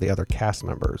responses of the other cast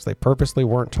members. They purposely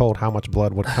weren't told how much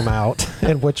blood would come out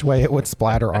and which way it would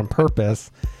splatter on purpose,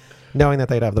 knowing that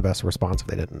they'd have the best response if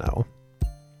they didn't know.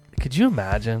 Could you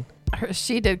imagine?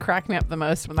 She did crack me up the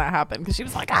most when that happened because she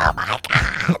was like, oh my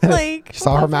God. Like,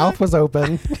 Saw her mouth was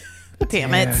open.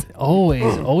 Damn it.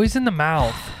 Always in the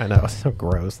mouth. I know, it's so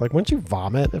gross. Like, wouldn't you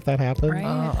vomit if that happened? Right.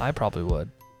 I probably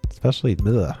would. Especially,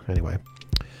 ugh. Anyway.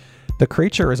 The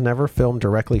creature is never filmed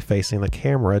directly facing the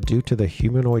camera due to the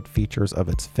humanoid features of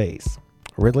its face.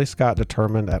 Ridley Scott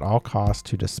determined at all costs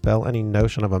to dispel any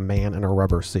notion of a man in a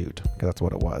rubber suit, because that's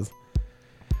what it was.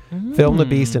 Film the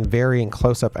beast in varying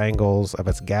close-up angles of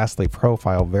its ghastly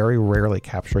profile, very rarely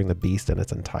capturing the beast in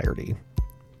its entirety.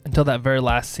 Until that very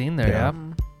last scene there, Yeah.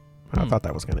 yeah. I thought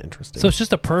that was kind of interesting. So it's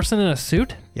just a person in a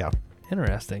suit? yeah.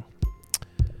 Interesting.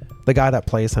 The guy that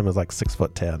plays him is like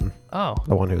 6'10", Oh,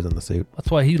 the one who's in the suit.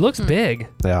 that's why he looks big.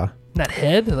 Yeah. And that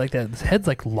head, like that, his head's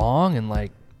like long and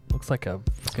like looks like a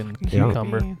fucking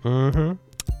cucumber. Mm-hmm.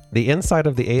 The inside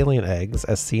of the alien eggs,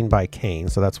 as seen by Kane,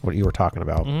 so that's what you were talking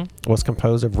about, was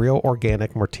composed of real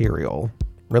organic material.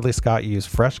 Ridley Scott used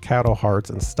fresh cattle hearts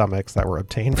and stomachs that were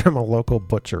obtained from a local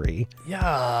butchery.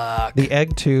 Yuck. The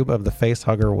egg tube of the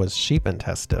facehugger was sheep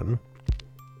intestine.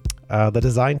 The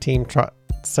design team tried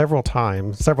several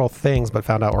things, but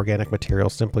found out organic material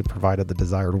simply provided the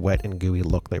desired wet and gooey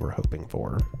look they were hoping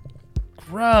for.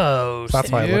 Gross. That's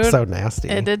why it looks so nasty.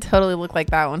 It did totally look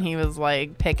like that when he was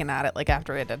like picking at it, like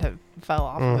after it had fell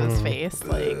off of his face.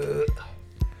 Like,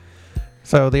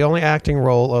 So the only acting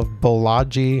role of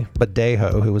Bolaji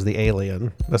Badejo, who was the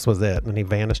alien, this was it, and he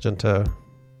vanished into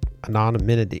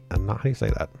anonymity. How do you say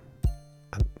that?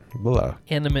 Blah.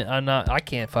 I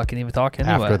can't fucking even talk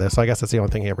anyway. After this, so I guess that's the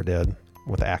only thing he ever did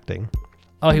with acting.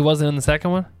 Oh, he wasn't in the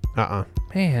second one? Uh-uh.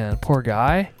 Man, poor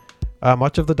guy.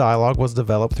 Much of the dialogue was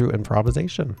developed through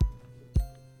improvisation.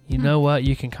 You know what?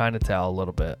 You can kind of tell a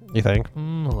little bit. You think? A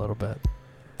little bit.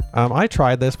 I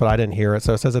tried this, but I didn't hear it.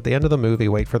 So it says at the end of the movie,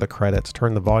 wait for the credits,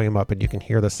 turn the volume up, and you can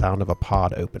hear the sound of a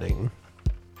pod opening.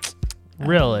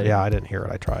 Really? Yeah, I didn't hear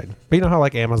it. I tried. But you know how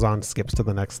like Amazon skips to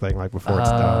the next thing like before it's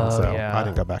done? So yeah. I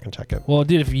didn't go back and check it. Well,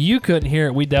 dude, if you couldn't hear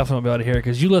it, we definitely be able to hear it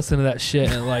because you listen to that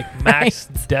shit at like max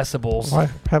decibels. Well,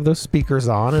 I have those speakers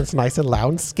on, and it's nice and loud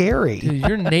and scary. Dude,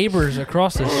 your neighbors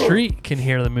across the street can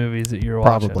hear the movies that you're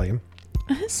watching. Probably.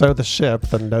 So the ship,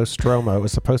 the Nostromo,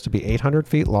 is supposed to be 800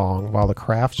 feet long, while the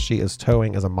craft she is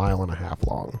towing is 1.5 miles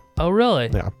long. Oh,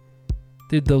 really? Yeah.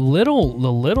 Dude, the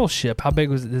little ship, how big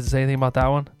was it? Does it say anything about that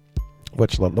one?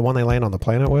 Which, the one they land on the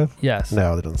planet with? Yes.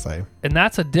 No, they didn't say. And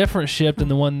that's a different ship than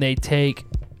the one they take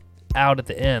out at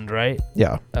the end, right?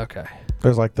 Yeah. Okay.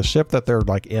 There's like the ship that they're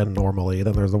like in normally,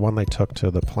 then there's the one they took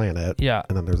to the planet, Yeah.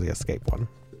 and then there's the escape one.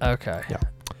 Okay. Yeah.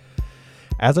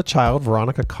 As a child,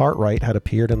 Veronica Cartwright had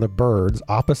appeared in The Birds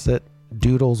opposite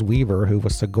Doodles Weaver, who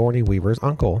was Sigourney Weaver's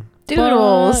uncle.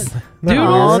 Doodles.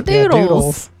 Doodles? Yeah,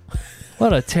 Doodles.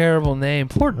 What a terrible name.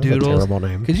 Poor That's a Doodles. terrible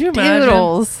name. Could you imagine?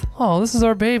 Doodles. Oh, this is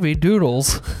our baby,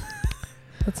 Doodles.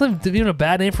 That's like even a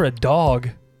bad name for a dog.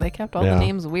 They kept all Yeah. the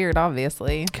names weird,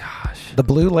 obviously. Gosh. The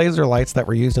blue laser lights that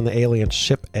were used in the alien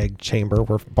ship egg chamber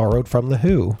were borrowed from The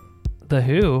Who. The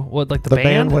Who? What, like the The band?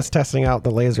 band was testing out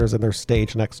the lasers in their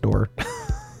stage next door.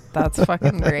 That's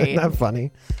fucking great. Isn't that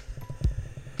funny?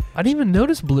 I didn't even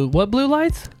notice blue. What blue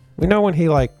lights? We know when he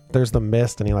like, there's the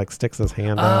mist and he like sticks his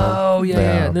hand out. Oh,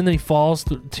 yeah. And then he falls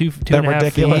two That and a half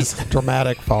ridiculous, feet.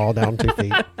 dramatic fall down 2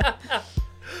 feet.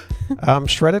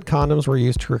 Shredded condoms were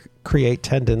used to create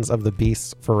tendons of the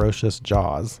beast's ferocious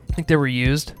jaws. I think they were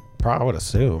used. I would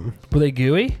assume. Were they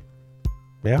gooey?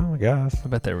 Yeah, I guess. I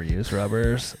bet they were used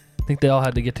rubbers. I think they all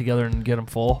had to get together and get them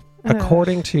full.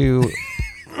 According to...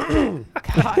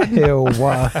 God. Ew,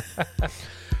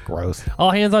 gross.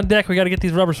 All hands on deck. We got to get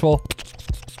these rubbers full.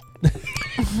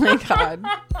 Oh my God.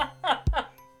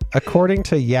 According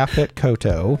to Yaphet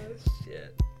Koto,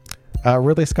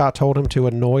 Ridley Scott told him to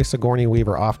annoy Sigourney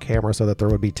Weaver off camera so that there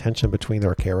would be tension between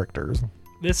their characters.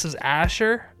 This is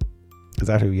Asher. Is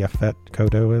that who Yaphet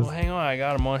Kotto is? Well, hang on, I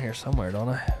got him on here somewhere, don't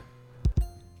I?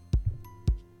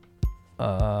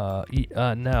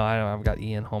 No, I've got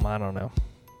Ian Holm. I don't know.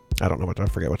 I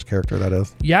forget which character that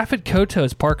is. Yaphet Kotto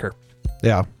is Parker.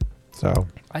 Yeah. So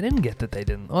I didn't get that they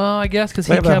didn't. Well, I guess because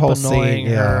They he have that kept whole annoying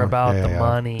scene, her yeah, about yeah, the yeah.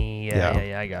 money. Yeah.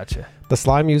 Yeah, I gotcha. the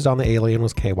slime used on the alien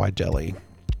was KY jelly.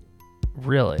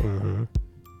 Really? Mm-hmm.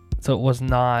 So it was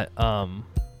not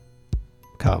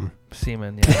Come.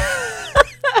 semen. Yeah.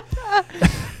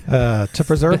 To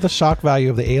preserve the shock value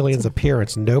of the alien's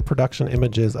appearance, no production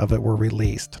images of it were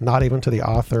released, not even to the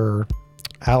author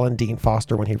Alan Dean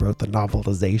Foster when he wrote the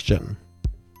novelization.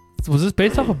 Was this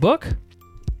based off a book?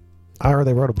 Or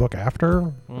they wrote a book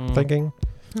after, thinking.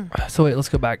 So wait, let's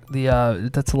go back.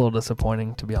 That's a little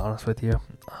disappointing, to be honest with you.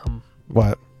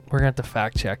 What? We're gonna have to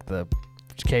fact check the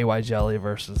KY jelly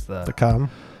versus The cum?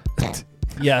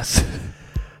 Yes.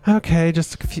 Okay,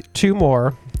 just two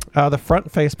more. The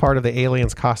front face part of the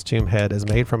alien's costume head is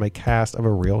made from a cast of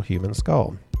a real human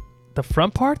skull. The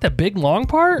front part, that big long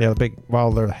part. Yeah,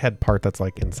 the head part that's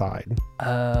like inside.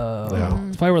 Oh, Yeah.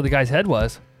 It's probably where the guy's head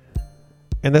was.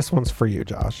 And this one's for you,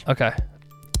 Josh. Okay.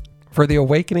 For the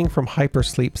Awakening from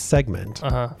Hypersleep segment,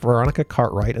 Veronica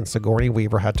Cartwright and Sigourney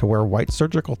Weaver had to wear white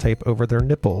surgical tape over their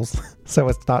nipples so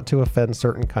as not to offend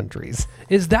certain countries.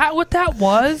 Is that what that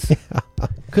was?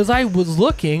 Because I was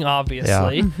looking,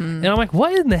 obviously, and I'm like,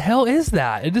 what in the hell is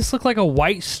that? It just looked like a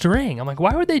white string. I'm like,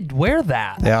 why would they wear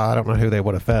that? Yeah, I don't know who they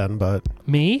would offend, but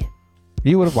Me?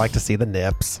 you would have liked to see the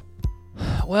nips.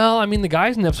 Well, I mean, the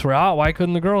guy's nips were out. Why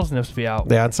couldn't the girl's nips be out?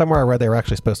 Yeah, and somewhere I read they were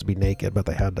actually supposed to be naked, but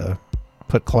they had to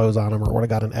put clothes on them or would have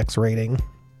got an X rating.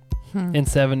 In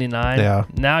 79. Yeah.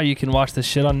 Now you can watch this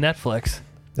shit on Netflix.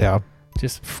 Yeah.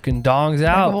 Just fucking dongs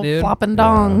out, Like dude. flopping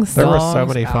dongs. There were so Dongs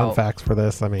many fun out. facts for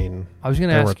this. I mean, I was going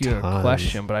to there ask were you a tons.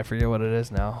 question, but I forget what it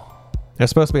is now. it's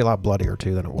supposed to be a lot bloodier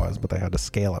too than it was, but they had to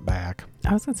scale it back.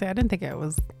 I was gonna say I didn't think it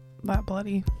was that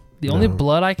bloody. The only No.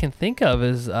 blood I can think of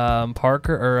is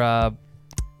Parker or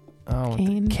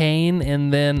Kane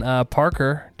and then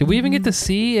Parker. Did we even get to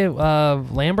see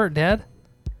Lambert dead?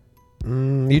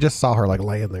 You just saw her like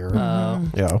laying there.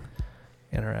 Yeah.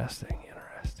 Interesting.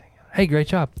 Hey, great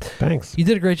job. Thanks. You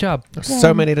did a great job. There's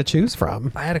so many to choose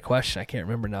from. I had a question. I can't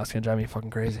remember now. It's going to drive me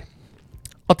fucking crazy.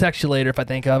 I'll text you later if I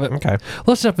think of it. Okay.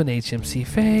 Let's jump in HMC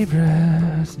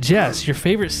favorites. Jess, your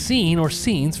favorite scene or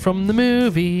scenes from the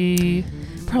movie?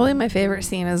 Probably my favorite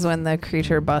scene is when the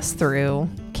creature busts through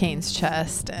Kane's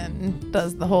chest and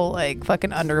does the whole like fucking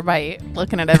underbite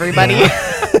looking at everybody.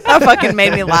 That fucking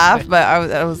made me laugh, but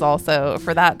I was also,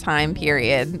 for that time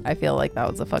period, I feel like that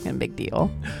was a fucking big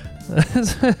deal.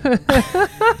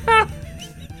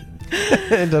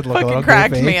 It did look a Fucking little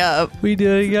cracked goofy. me up. We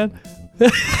do it again.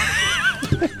 Dude,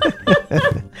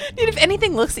 if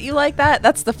anything looks at you like that,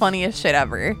 that's the funniest shit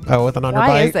ever. Oh, with an underbite?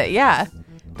 Why is it? Yeah.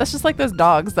 That's just like those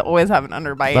dogs that always have an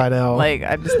underbite. I know. Like,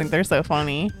 I just think they're so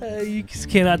funny. You just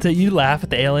cannot tell. You laugh at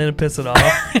the alien and piss it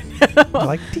off.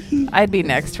 Like, tee. I'd be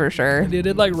next for sure. They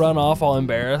did like run off all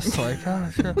embarrassed. Like, oh,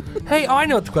 sure. Hey, I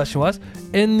know what the question was.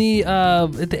 In the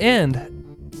at the end,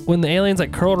 when the alien's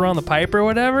like curled around the pipe or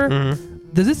whatever,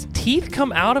 does his teeth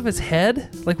come out of his head?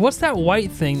 Like, what's that white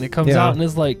thing that comes Yeah. out and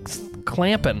is like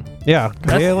clamping? Yeah, 'cause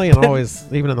That's- the alien always,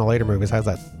 even in the later movies, has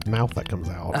that mouth that comes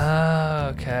out.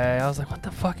 Okay. I was like, what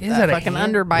the fuck is that? That a fucking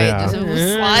hand? underbite Yeah.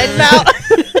 just slides out.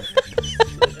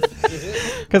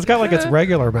 Because it's got like its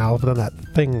regular mouth, but then that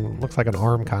thing looks like an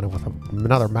arm kind of with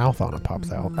another mouth on it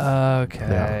pops out. Okay.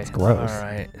 Yeah, it's gross. All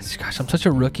right. Gosh, I'm such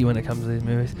a rookie when it comes to these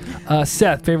movies.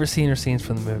 Seth, favorite scene or scenes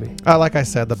from the movie? Like I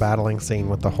said, the battling scene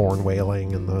with the horn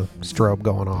wailing and the strobe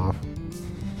going off.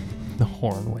 The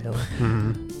horn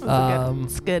wailing.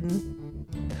 It's good.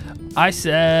 I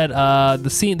said the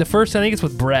scene, the first, I think it's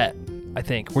with Brett, I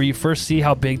think, where you first see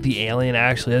how big the alien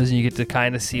actually is and you get to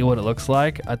kind of see what it looks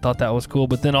like. I thought that was cool.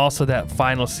 But then also that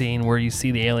final scene where you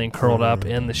see the alien curled up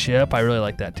in the ship, I really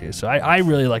like that too. So I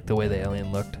really like the way the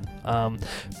alien looked.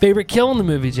 Favorite kill in the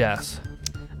movie, Jess?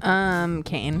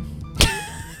 Kane.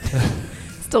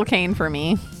 Still Kane for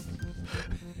me.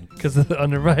 Because of the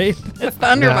underbite? It's the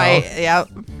underbite. Yep.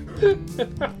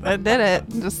 I did it.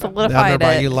 Just The solidified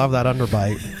underbite, it. you love that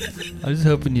underbite. I was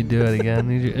hoping you'd do it again.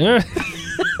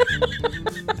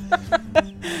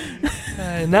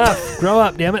 Enough. Grow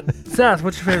up, damn it. Seth,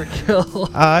 what's your favorite kill?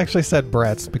 I actually said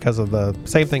Brett's because of the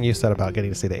same thing you said about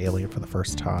getting to see the alien for the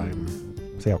first time.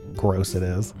 See how gross it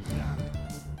is.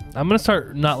 I'm going to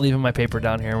start not leaving my paper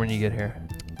down here when you get here.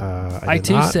 I did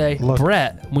too not say look-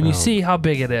 Brett when you Oh. see how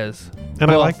big it is. And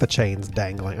I Well- like the chains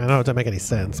dangling. I know it doesn't make any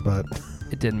sense, but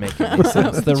It didn't make any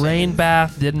sense. The rain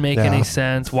bath didn't make Yeah. any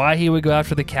sense. Why he would go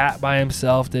after the cat by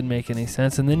himself didn't make any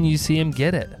sense. And then you see him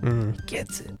get it. Mhm. He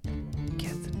gets it.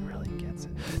 Gets it. Really gets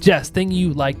it. Jess, thing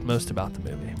you liked most about the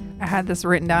movie? I had this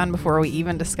written down before we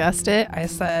even discussed it. I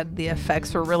said the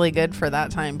effects were really good for that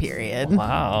time period.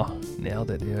 Wow. Nailed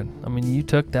it, dude. I mean, you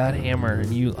took that hammer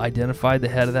and you identified the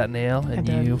head of that nail and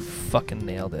did. you fucking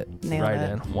nailed it. Nailed right it.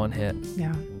 in. One hit.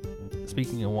 Yeah.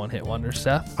 Speaking of one-hit wonders,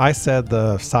 Seth. I said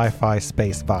the sci-fi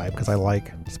space vibe because I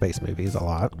like space movies a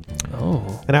lot. Oh.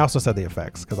 And I also said the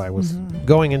effects because I was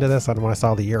going into this, and when I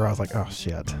saw the year, I was like, oh,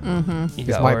 shit. You This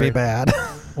got might be worried. bad.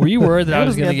 Were you worried that It I was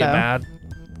was going to good, get though. mad?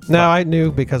 No, I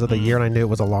knew because of the year, and I knew it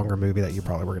was a longer movie that you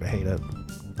probably were going to hate it.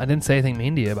 I didn't say anything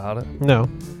mean to you about it. No.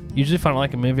 Usually if I don't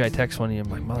like a movie, I text one of you. I'm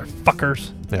like,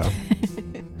 motherfuckers. Yeah.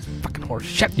 Fucking horse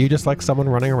shit. You just like someone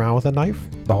running around with a knife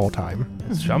the whole time.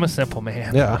 I'm a simple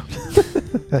man. Yeah.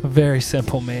 A very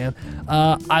simple man.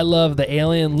 I love the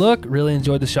alien look. Really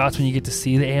enjoyed the shots when you get to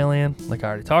see the alien, like I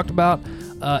already talked about.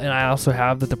 And I also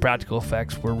have that the practical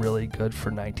effects were really good for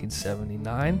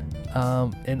 1979.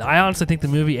 And I honestly think the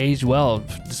movie aged well,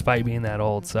 despite being that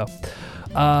old. So,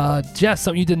 Jess,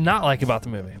 something you did not like about the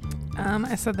movie?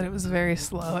 I said that it was very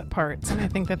slow at parts, and I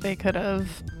think that they could have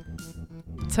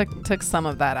took some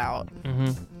of that out,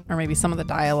 Mm-hmm. or maybe some of the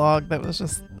dialogue that was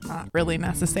just not really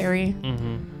necessary.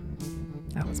 Mm-hmm.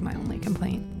 That was my only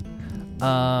complaint.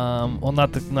 Well,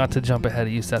 not to jump ahead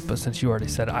of you, Seth, but since you already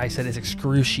said it, I said it's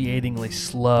excruciatingly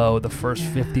slow the first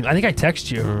 50. I think I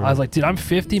texted you. I was like, dude, I'm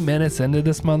 50 minutes into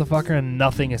this motherfucker and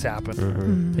nothing has happened.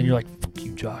 And you're like, fuck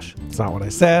you, Josh. It's not what I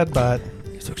said, but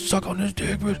He's like, suck on this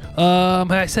dick, bitch.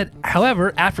 I said,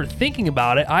 however, after thinking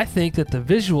about it, I think that the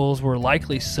visuals were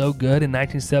likely so good in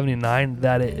 1979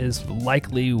 that it is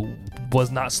likely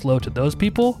was not slow to those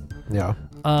people. yeah.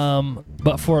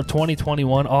 But for a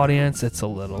 2021 audience, it's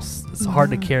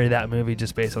hard to carry that movie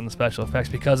just based on the special effects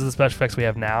because of the special effects we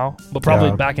have now. But probably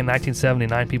Yeah. back in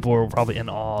 1979, people were probably in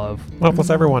awe of. Well, plus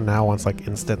everyone now wants like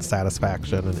instant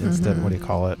satisfaction and instant, what do you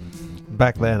call it?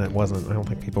 Back then, it wasn't. I don't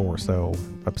think people were so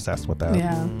obsessed with that.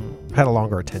 Yeah. Had a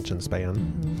longer attention span.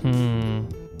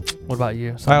 What about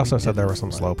you? I also said there were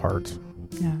some slow parts.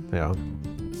 Yeah. Yeah.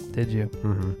 Did you?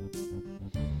 Mm-hmm.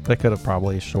 They could have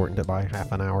probably shortened it by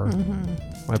half an hour.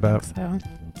 I bet. So,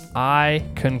 I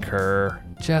concur.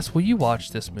 Jess, will you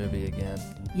watch this movie again?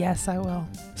 yes, I will.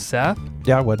 Seth?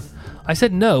 Yeah, I would. I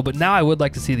said no, but now I would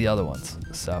like to see the other ones.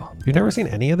 So, You've never seen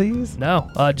any of these? no.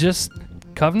 Just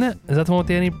Covenant? Is that the one with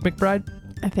Danny McBride?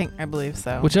 I believe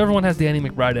so. Whichever one has Danny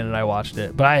McBride in it, I watched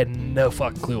it. But I had no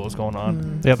fucking clue what was going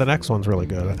on. Yeah, the next one's really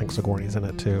good. I think Sigourney's in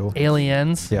it too.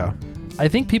 Aliens. Yeah. I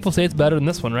think people say it's better than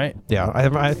this one, right? Yeah,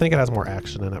 I think it has more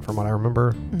action in it from what I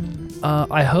remember.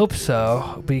 I hope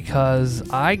so, because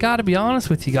I gotta be honest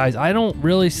with you guys, I don't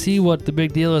really see what the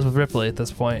big deal is with Ripley at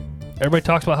this point. Everybody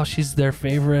talks about how she's their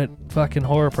favorite fucking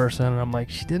horror person, and I'm like,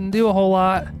 she didn't do a whole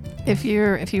lot. If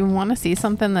you want to see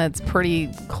something that's pretty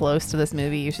close to this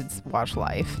movie, you should watch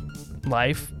Life.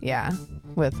 Life. Yeah,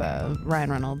 with Ryan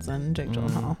Reynolds and Jake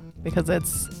Gyllenhaal, because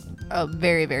it's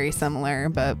very, very similar,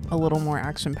 but a little more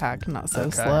action packed, not so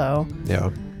Okay. slow. Yeah.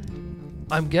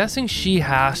 I'm guessing she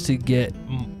has to get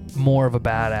more of a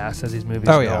badass as these movies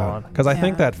Oh go yeah. on. Because I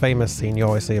think Yeah. that famous scene you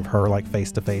always see of her like face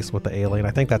to face with the alien.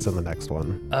 I think that's in the next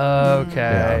one.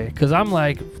 Okay, because I'm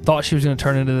like thought she was gonna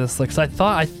turn into this. Like, 'cause I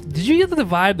thought did you get the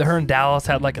vibe that her and Dallas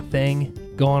had like a thing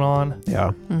going on?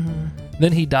 Yeah.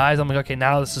 Then he dies. I'm like, okay,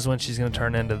 now this is when she's gonna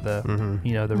turn into the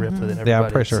the Ripley that everybody. Yeah,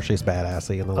 I'm pretty sure she's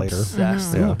badassy in the later.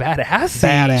 obsessed. Yeah. Ooh, badass.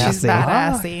 Badass. She's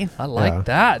Yeah. badassy. I like Yeah.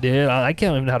 that, dude. I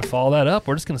can't even know how to follow that up.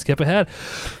 We're just gonna skip ahead.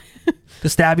 The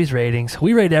Stabby's ratings.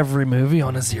 We rate every movie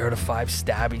on a 0 to 5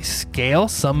 Stabby scale.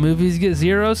 Some movies get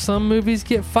 0s, some movies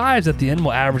get 5s. At the end,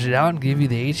 we'll average it out and give you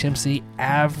the HMC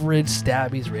average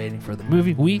Stabby's rating for the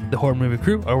movie. We, the Horror Movie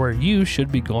Crew, are where you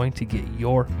should be going to get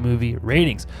your movie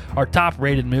ratings. Our top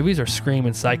rated movies are Scream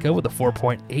and Psycho with a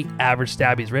 4.8 average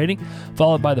Stabby's rating,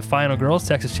 followed by The Final Girls,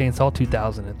 Texas Chainsaw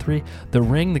 2003, The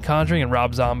Ring, The Conjuring, and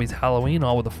Rob Zombie's Halloween,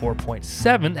 all with a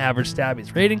 4.7 average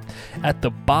Stabby's rating. At the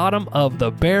bottom of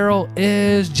the barrel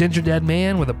is Ginger Dead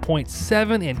Man with a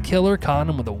 0.7 and Killer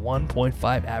Condom with a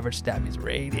 1.5 average Stabby's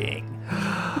rating.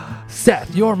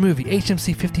 Seth, your movie,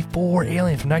 HMC 54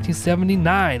 Alien from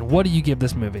 1979. What do you give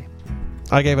this movie?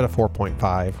 I gave it a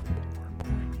 4.5.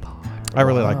 I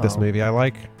really like this Wow. movie. I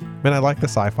like the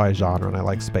sci-fi genre and I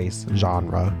like space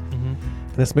genre. Mm-hmm.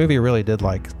 And this movie really did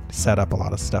like set up a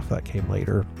lot of stuff that came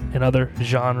later. In other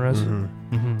genres? Mhm.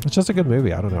 Mm-hmm. It's just a good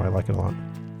movie. I don't know. I like it a lot.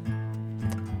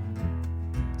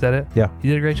 Is that it? Yeah.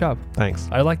 You did a great job. Thanks.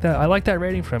 I like that. I like that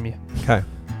rating from you. Okay.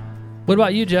 What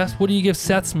about you, Jess? What do you give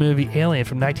Seth's movie, Alien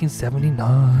from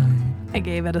 1979? I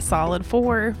gave it a solid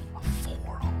 4. A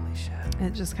 4, holy shit.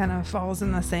 It just kind of falls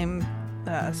in the same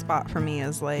spot for me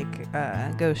as like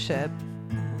Ghost Ship,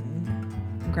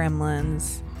 and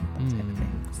Gremlins, that type of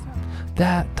thing. So.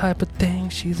 That type of thing,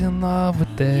 she's in love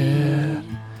with it.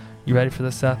 You ready for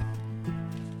this, Seth?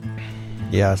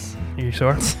 Yes. Are you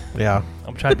sure? Yeah.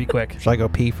 I'm trying to be quick. Should I go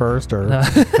pee first or? No.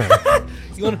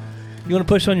 You want to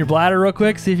push on your bladder real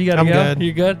quick? See if you got to I'm go. good.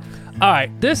 You good? All right.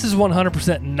 This is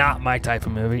 100% not my type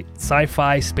of movie.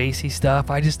 Sci-fi, spacey stuff.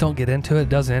 I just don't get into it. It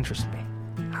doesn't interest me.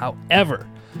 However,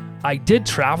 I did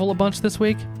travel a bunch this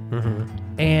week,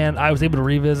 and I was able to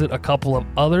revisit a couple of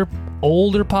other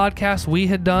older podcasts we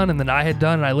had done and then I had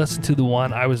done, and I listened to the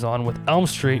one I was on with Elm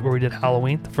Street where we did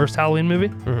Halloween, the first Halloween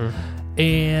movie.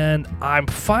 And I'm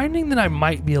finding that I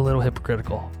might be a little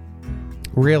hypocritical.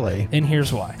 Really? And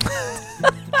here's why.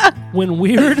 When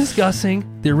we were discussing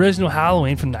the original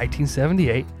Halloween from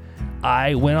 1978,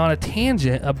 I went on a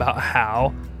tangent about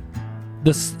how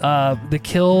the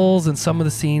kills and some of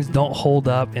the scenes don't hold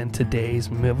up in today's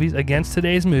movies, against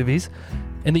today's movies,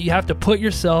 and that you have to put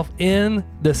yourself in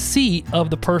the seat of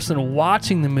the person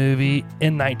watching the movie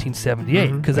in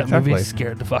 1978, because that movie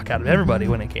scared the fuck out of everybody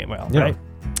when it came out, right?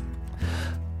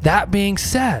 That being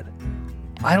said,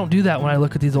 I don't do that when I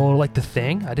look at these old, like The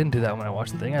Thing. I didn't do that when I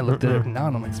watched The Thing. I looked at it now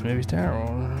and I'm like, this movie's terrible.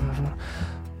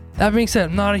 That being said,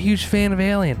 I'm not a huge fan of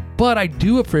Alien, but I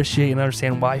do appreciate and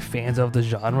understand why fans of the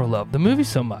genre love the movie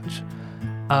so much.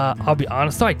 I'll be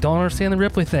honest though, I don't understand the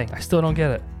Ripley thing. I still don't get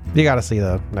it. You got to see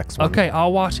the next one. Okay,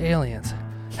 I'll watch Aliens.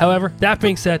 However, that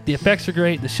being said, the effects are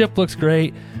great, the ship looks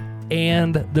great,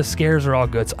 and the scares are all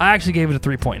good. So I actually gave it a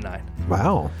 3.9.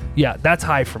 Wow. Yeah, that's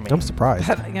high for me. I'm surprised.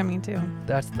 Yeah, me too.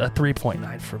 That's a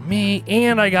 3.9 for me.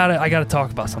 And I gotta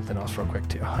talk about something else real quick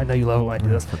too. I know you love it when I do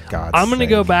this. For God's I'm gonna sake.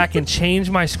 go back and change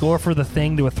my score for The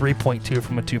Thing to a 3.2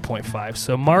 from a 2.5.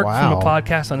 So Mark from a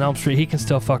podcast on Elm Street, he can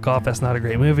still fuck off. That's not a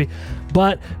great movie.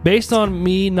 But based on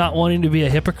me not wanting to be a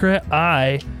hypocrite,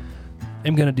 I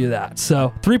am gonna do that.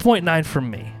 So 3.9 from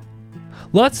me.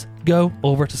 Let's go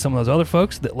over to some of those other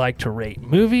folks that like to rate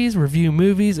movies, review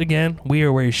movies. Again, we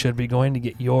are where you should be going to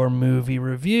get your movie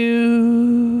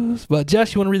reviews. But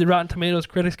Jess, you want to read the Rotten Tomatoes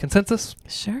critics consensus?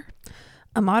 Sure.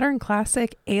 A modern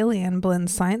classic, Alien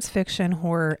blends science fiction,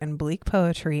 horror, and bleak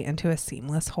poetry into a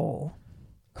seamless whole.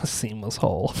 A seamless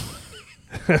whole.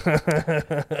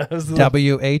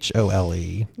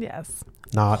 WHOLE, Yes.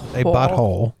 not a Hole.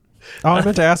 butthole. Oh, I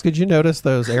meant to ask, did you notice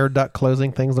those air duct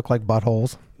closing things look like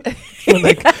buttholes? When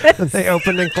they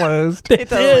opened and closed. They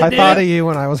did, I dude. thought of you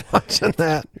when I was watching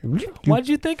that. Why'd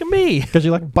you think of me? Because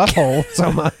you like butthole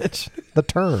so much. The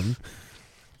term.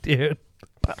 Dude.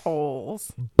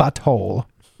 Buttholes. Butthole.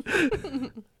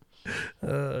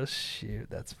 Oh, shoot.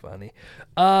 That's funny.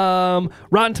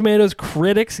 Rotten Tomatoes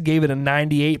critics gave it a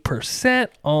 98%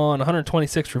 on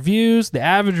 126 reviews. The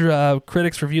average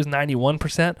critics review is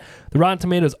 91%. The Rotten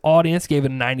Tomatoes audience gave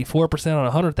it a 94% on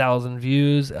 100,000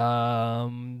 views.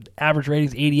 Average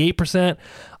ratings 88%.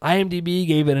 IMDb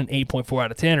gave it an 8.4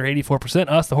 out of 10 or 84%.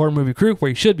 Us, the Horror Movie Crew, where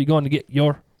you should be going to get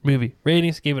your movie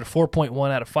ratings, gave it a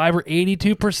 4.1 out of 5 or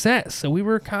 82%. So we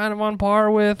were kind of on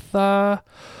par with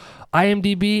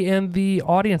IMDb and the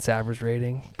audience average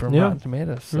rating from Rotten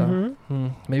Tomatoes. So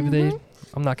maybe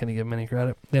I'm not going to give them any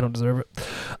credit. They don't deserve it.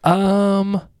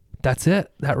 That's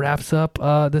it. That wraps up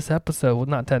this episode. Well,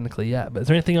 not technically yet, but is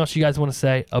there anything else you guys want to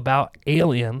say about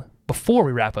Alien before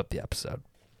we wrap up the episode?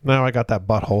 No, I got that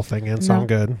butthole thing in, so I'm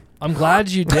good. I'm glad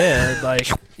you did. Like,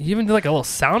 you even did like a little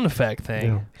sound effect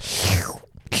thing. Yeah.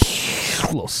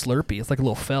 A little slurpy. It's like a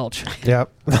little felch.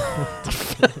 Yep.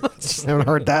 Haven't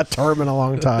heard that term in a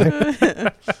long time.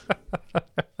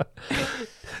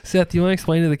 Seth, do you want to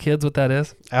explain to the kids what that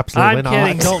is? Absolutely I'm not.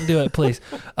 kidding. Don't do it, please.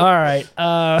 All right.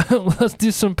 Let's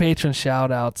do some patron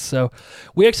shout outs. So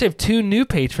we actually have 2 new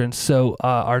patrons. So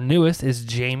our newest is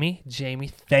Jamie. Jamie,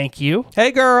 thank you.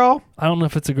 Hey, girl. I don't know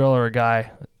if it's a girl or a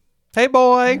guy. Hey,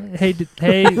 boy. Hey,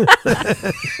 hey.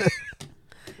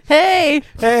 Hey.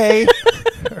 Hey.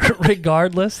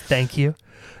 Regardless, thank you.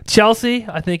 Chelsea,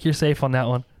 I think you're safe on that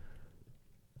one.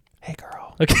 Hey,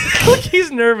 girl. Okay. Look,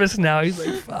 he's nervous now. He's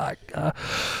like, fuck.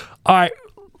 All right.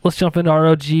 Let's jump into our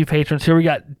OG patrons. Here we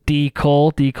got D.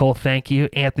 Cole. D. Cole, thank you.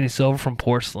 Anthony Silver from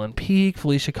Porcelain Peak.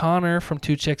 Felicia Connor from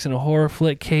Two Chicks in a Horror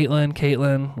Flick.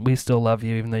 Caitlin, we still love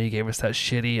you, even though you gave us that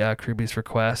shitty Creebies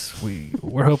request.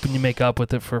 We're hoping you make up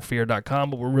with it for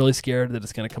fear.com, but we're really scared that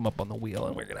it's going to come up on the wheel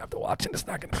and we're going to have to watch it. It's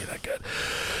not going to be that good.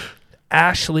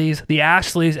 Ashley V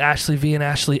and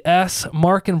Ashley S,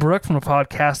 Mark and Brooke from the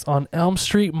podcast on Elm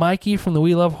Street, Mikey from the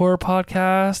We Love Horror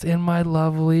podcast, and my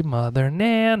lovely mother,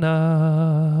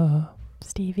 Nana.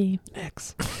 Stevie.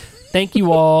 Thank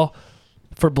you all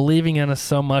for believing in us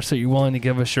so much that you're willing to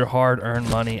give us your hard-earned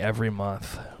money every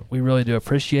month. We really do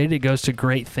appreciate it. It goes to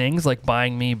great things like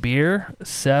buying me beer,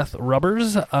 Seth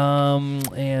rubbers,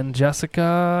 and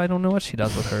Jessica. I don't know what she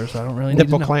does with hers. I don't really need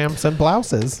Nipple to know. clamps and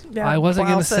blouses. Yeah, I wasn't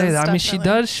going to say blouses, that. I mean, she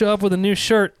definitely. does show up with a new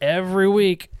shirt every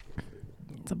week.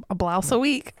 It's a blouse a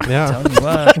week. Yeah. Tell you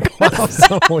what.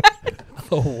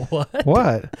 Oh, What?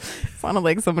 what? Sounded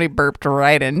like somebody burped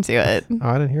right into it. Oh,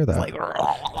 I didn't hear that. Like,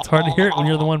 It's hard to hear it when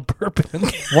you're the one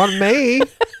burping. One me.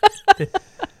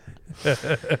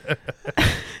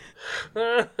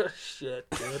 Shit,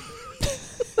 dude.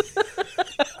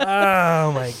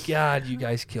 Oh my God, you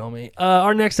guys kill me.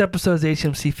 Our next episode is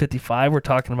HMC 55. We're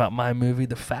talking about my movie,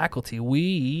 The Faculty.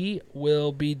 We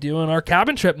will be doing our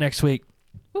cabin trip next week.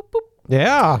 Boop, boop.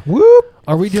 Yeah. Whoop.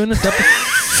 Are we doing this episode?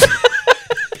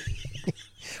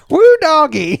 Woo,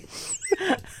 doggy.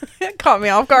 it caught me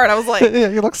off guard. I was like, Yeah,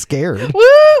 you look scared.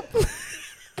 whoop.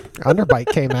 Underbite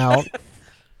came out.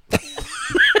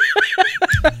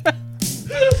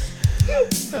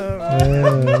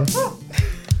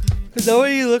 Is that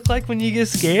what you look like when you get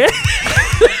scared?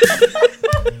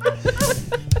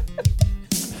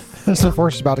 This is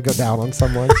before she's about to go down on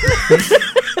someone.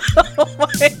 Oh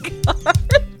my God.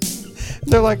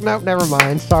 They're like, nope, never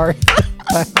mind. Sorry.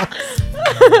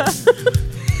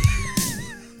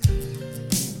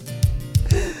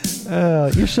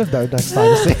 You should though next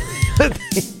time. See.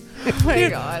 Oh my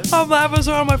God. I'm laughing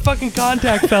so hard my fucking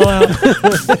contact fell out.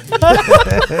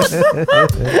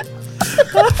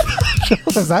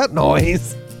 What was that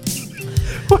noise?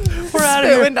 We're out of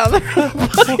here. Spitting down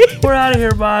the We're out of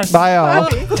here. Bye. Bye, all.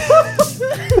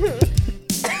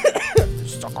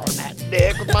 Stuck on that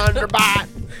dick with my underbite.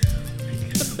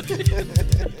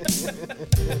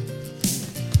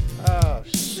 Oh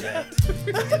shit!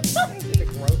 I need to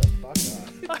grow the fuck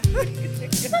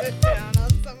up. down on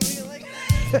somebody like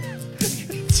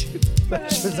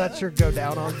that. Is that your go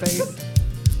down on face?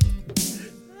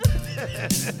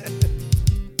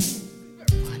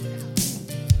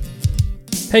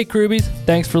 Hey, Krubies,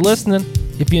 thanks for listening.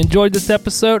 If you enjoyed this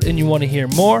episode and you want to hear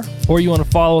more, or you want to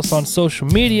follow us on social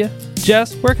media,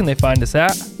 Jess, where can they find us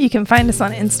at? You can find us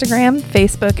on Instagram,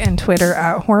 Facebook, and Twitter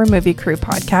at Horror Movie Crew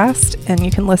Podcast, and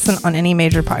you can listen on any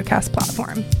major podcast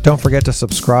platform. Don't forget to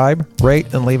subscribe,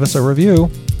 rate, and leave us a review.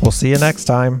 We'll see you next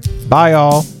time. Bye,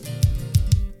 all.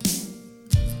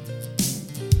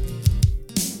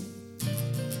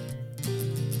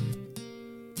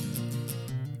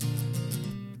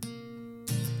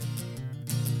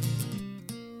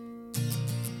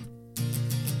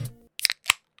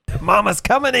 Mama's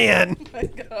coming in. I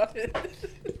got it.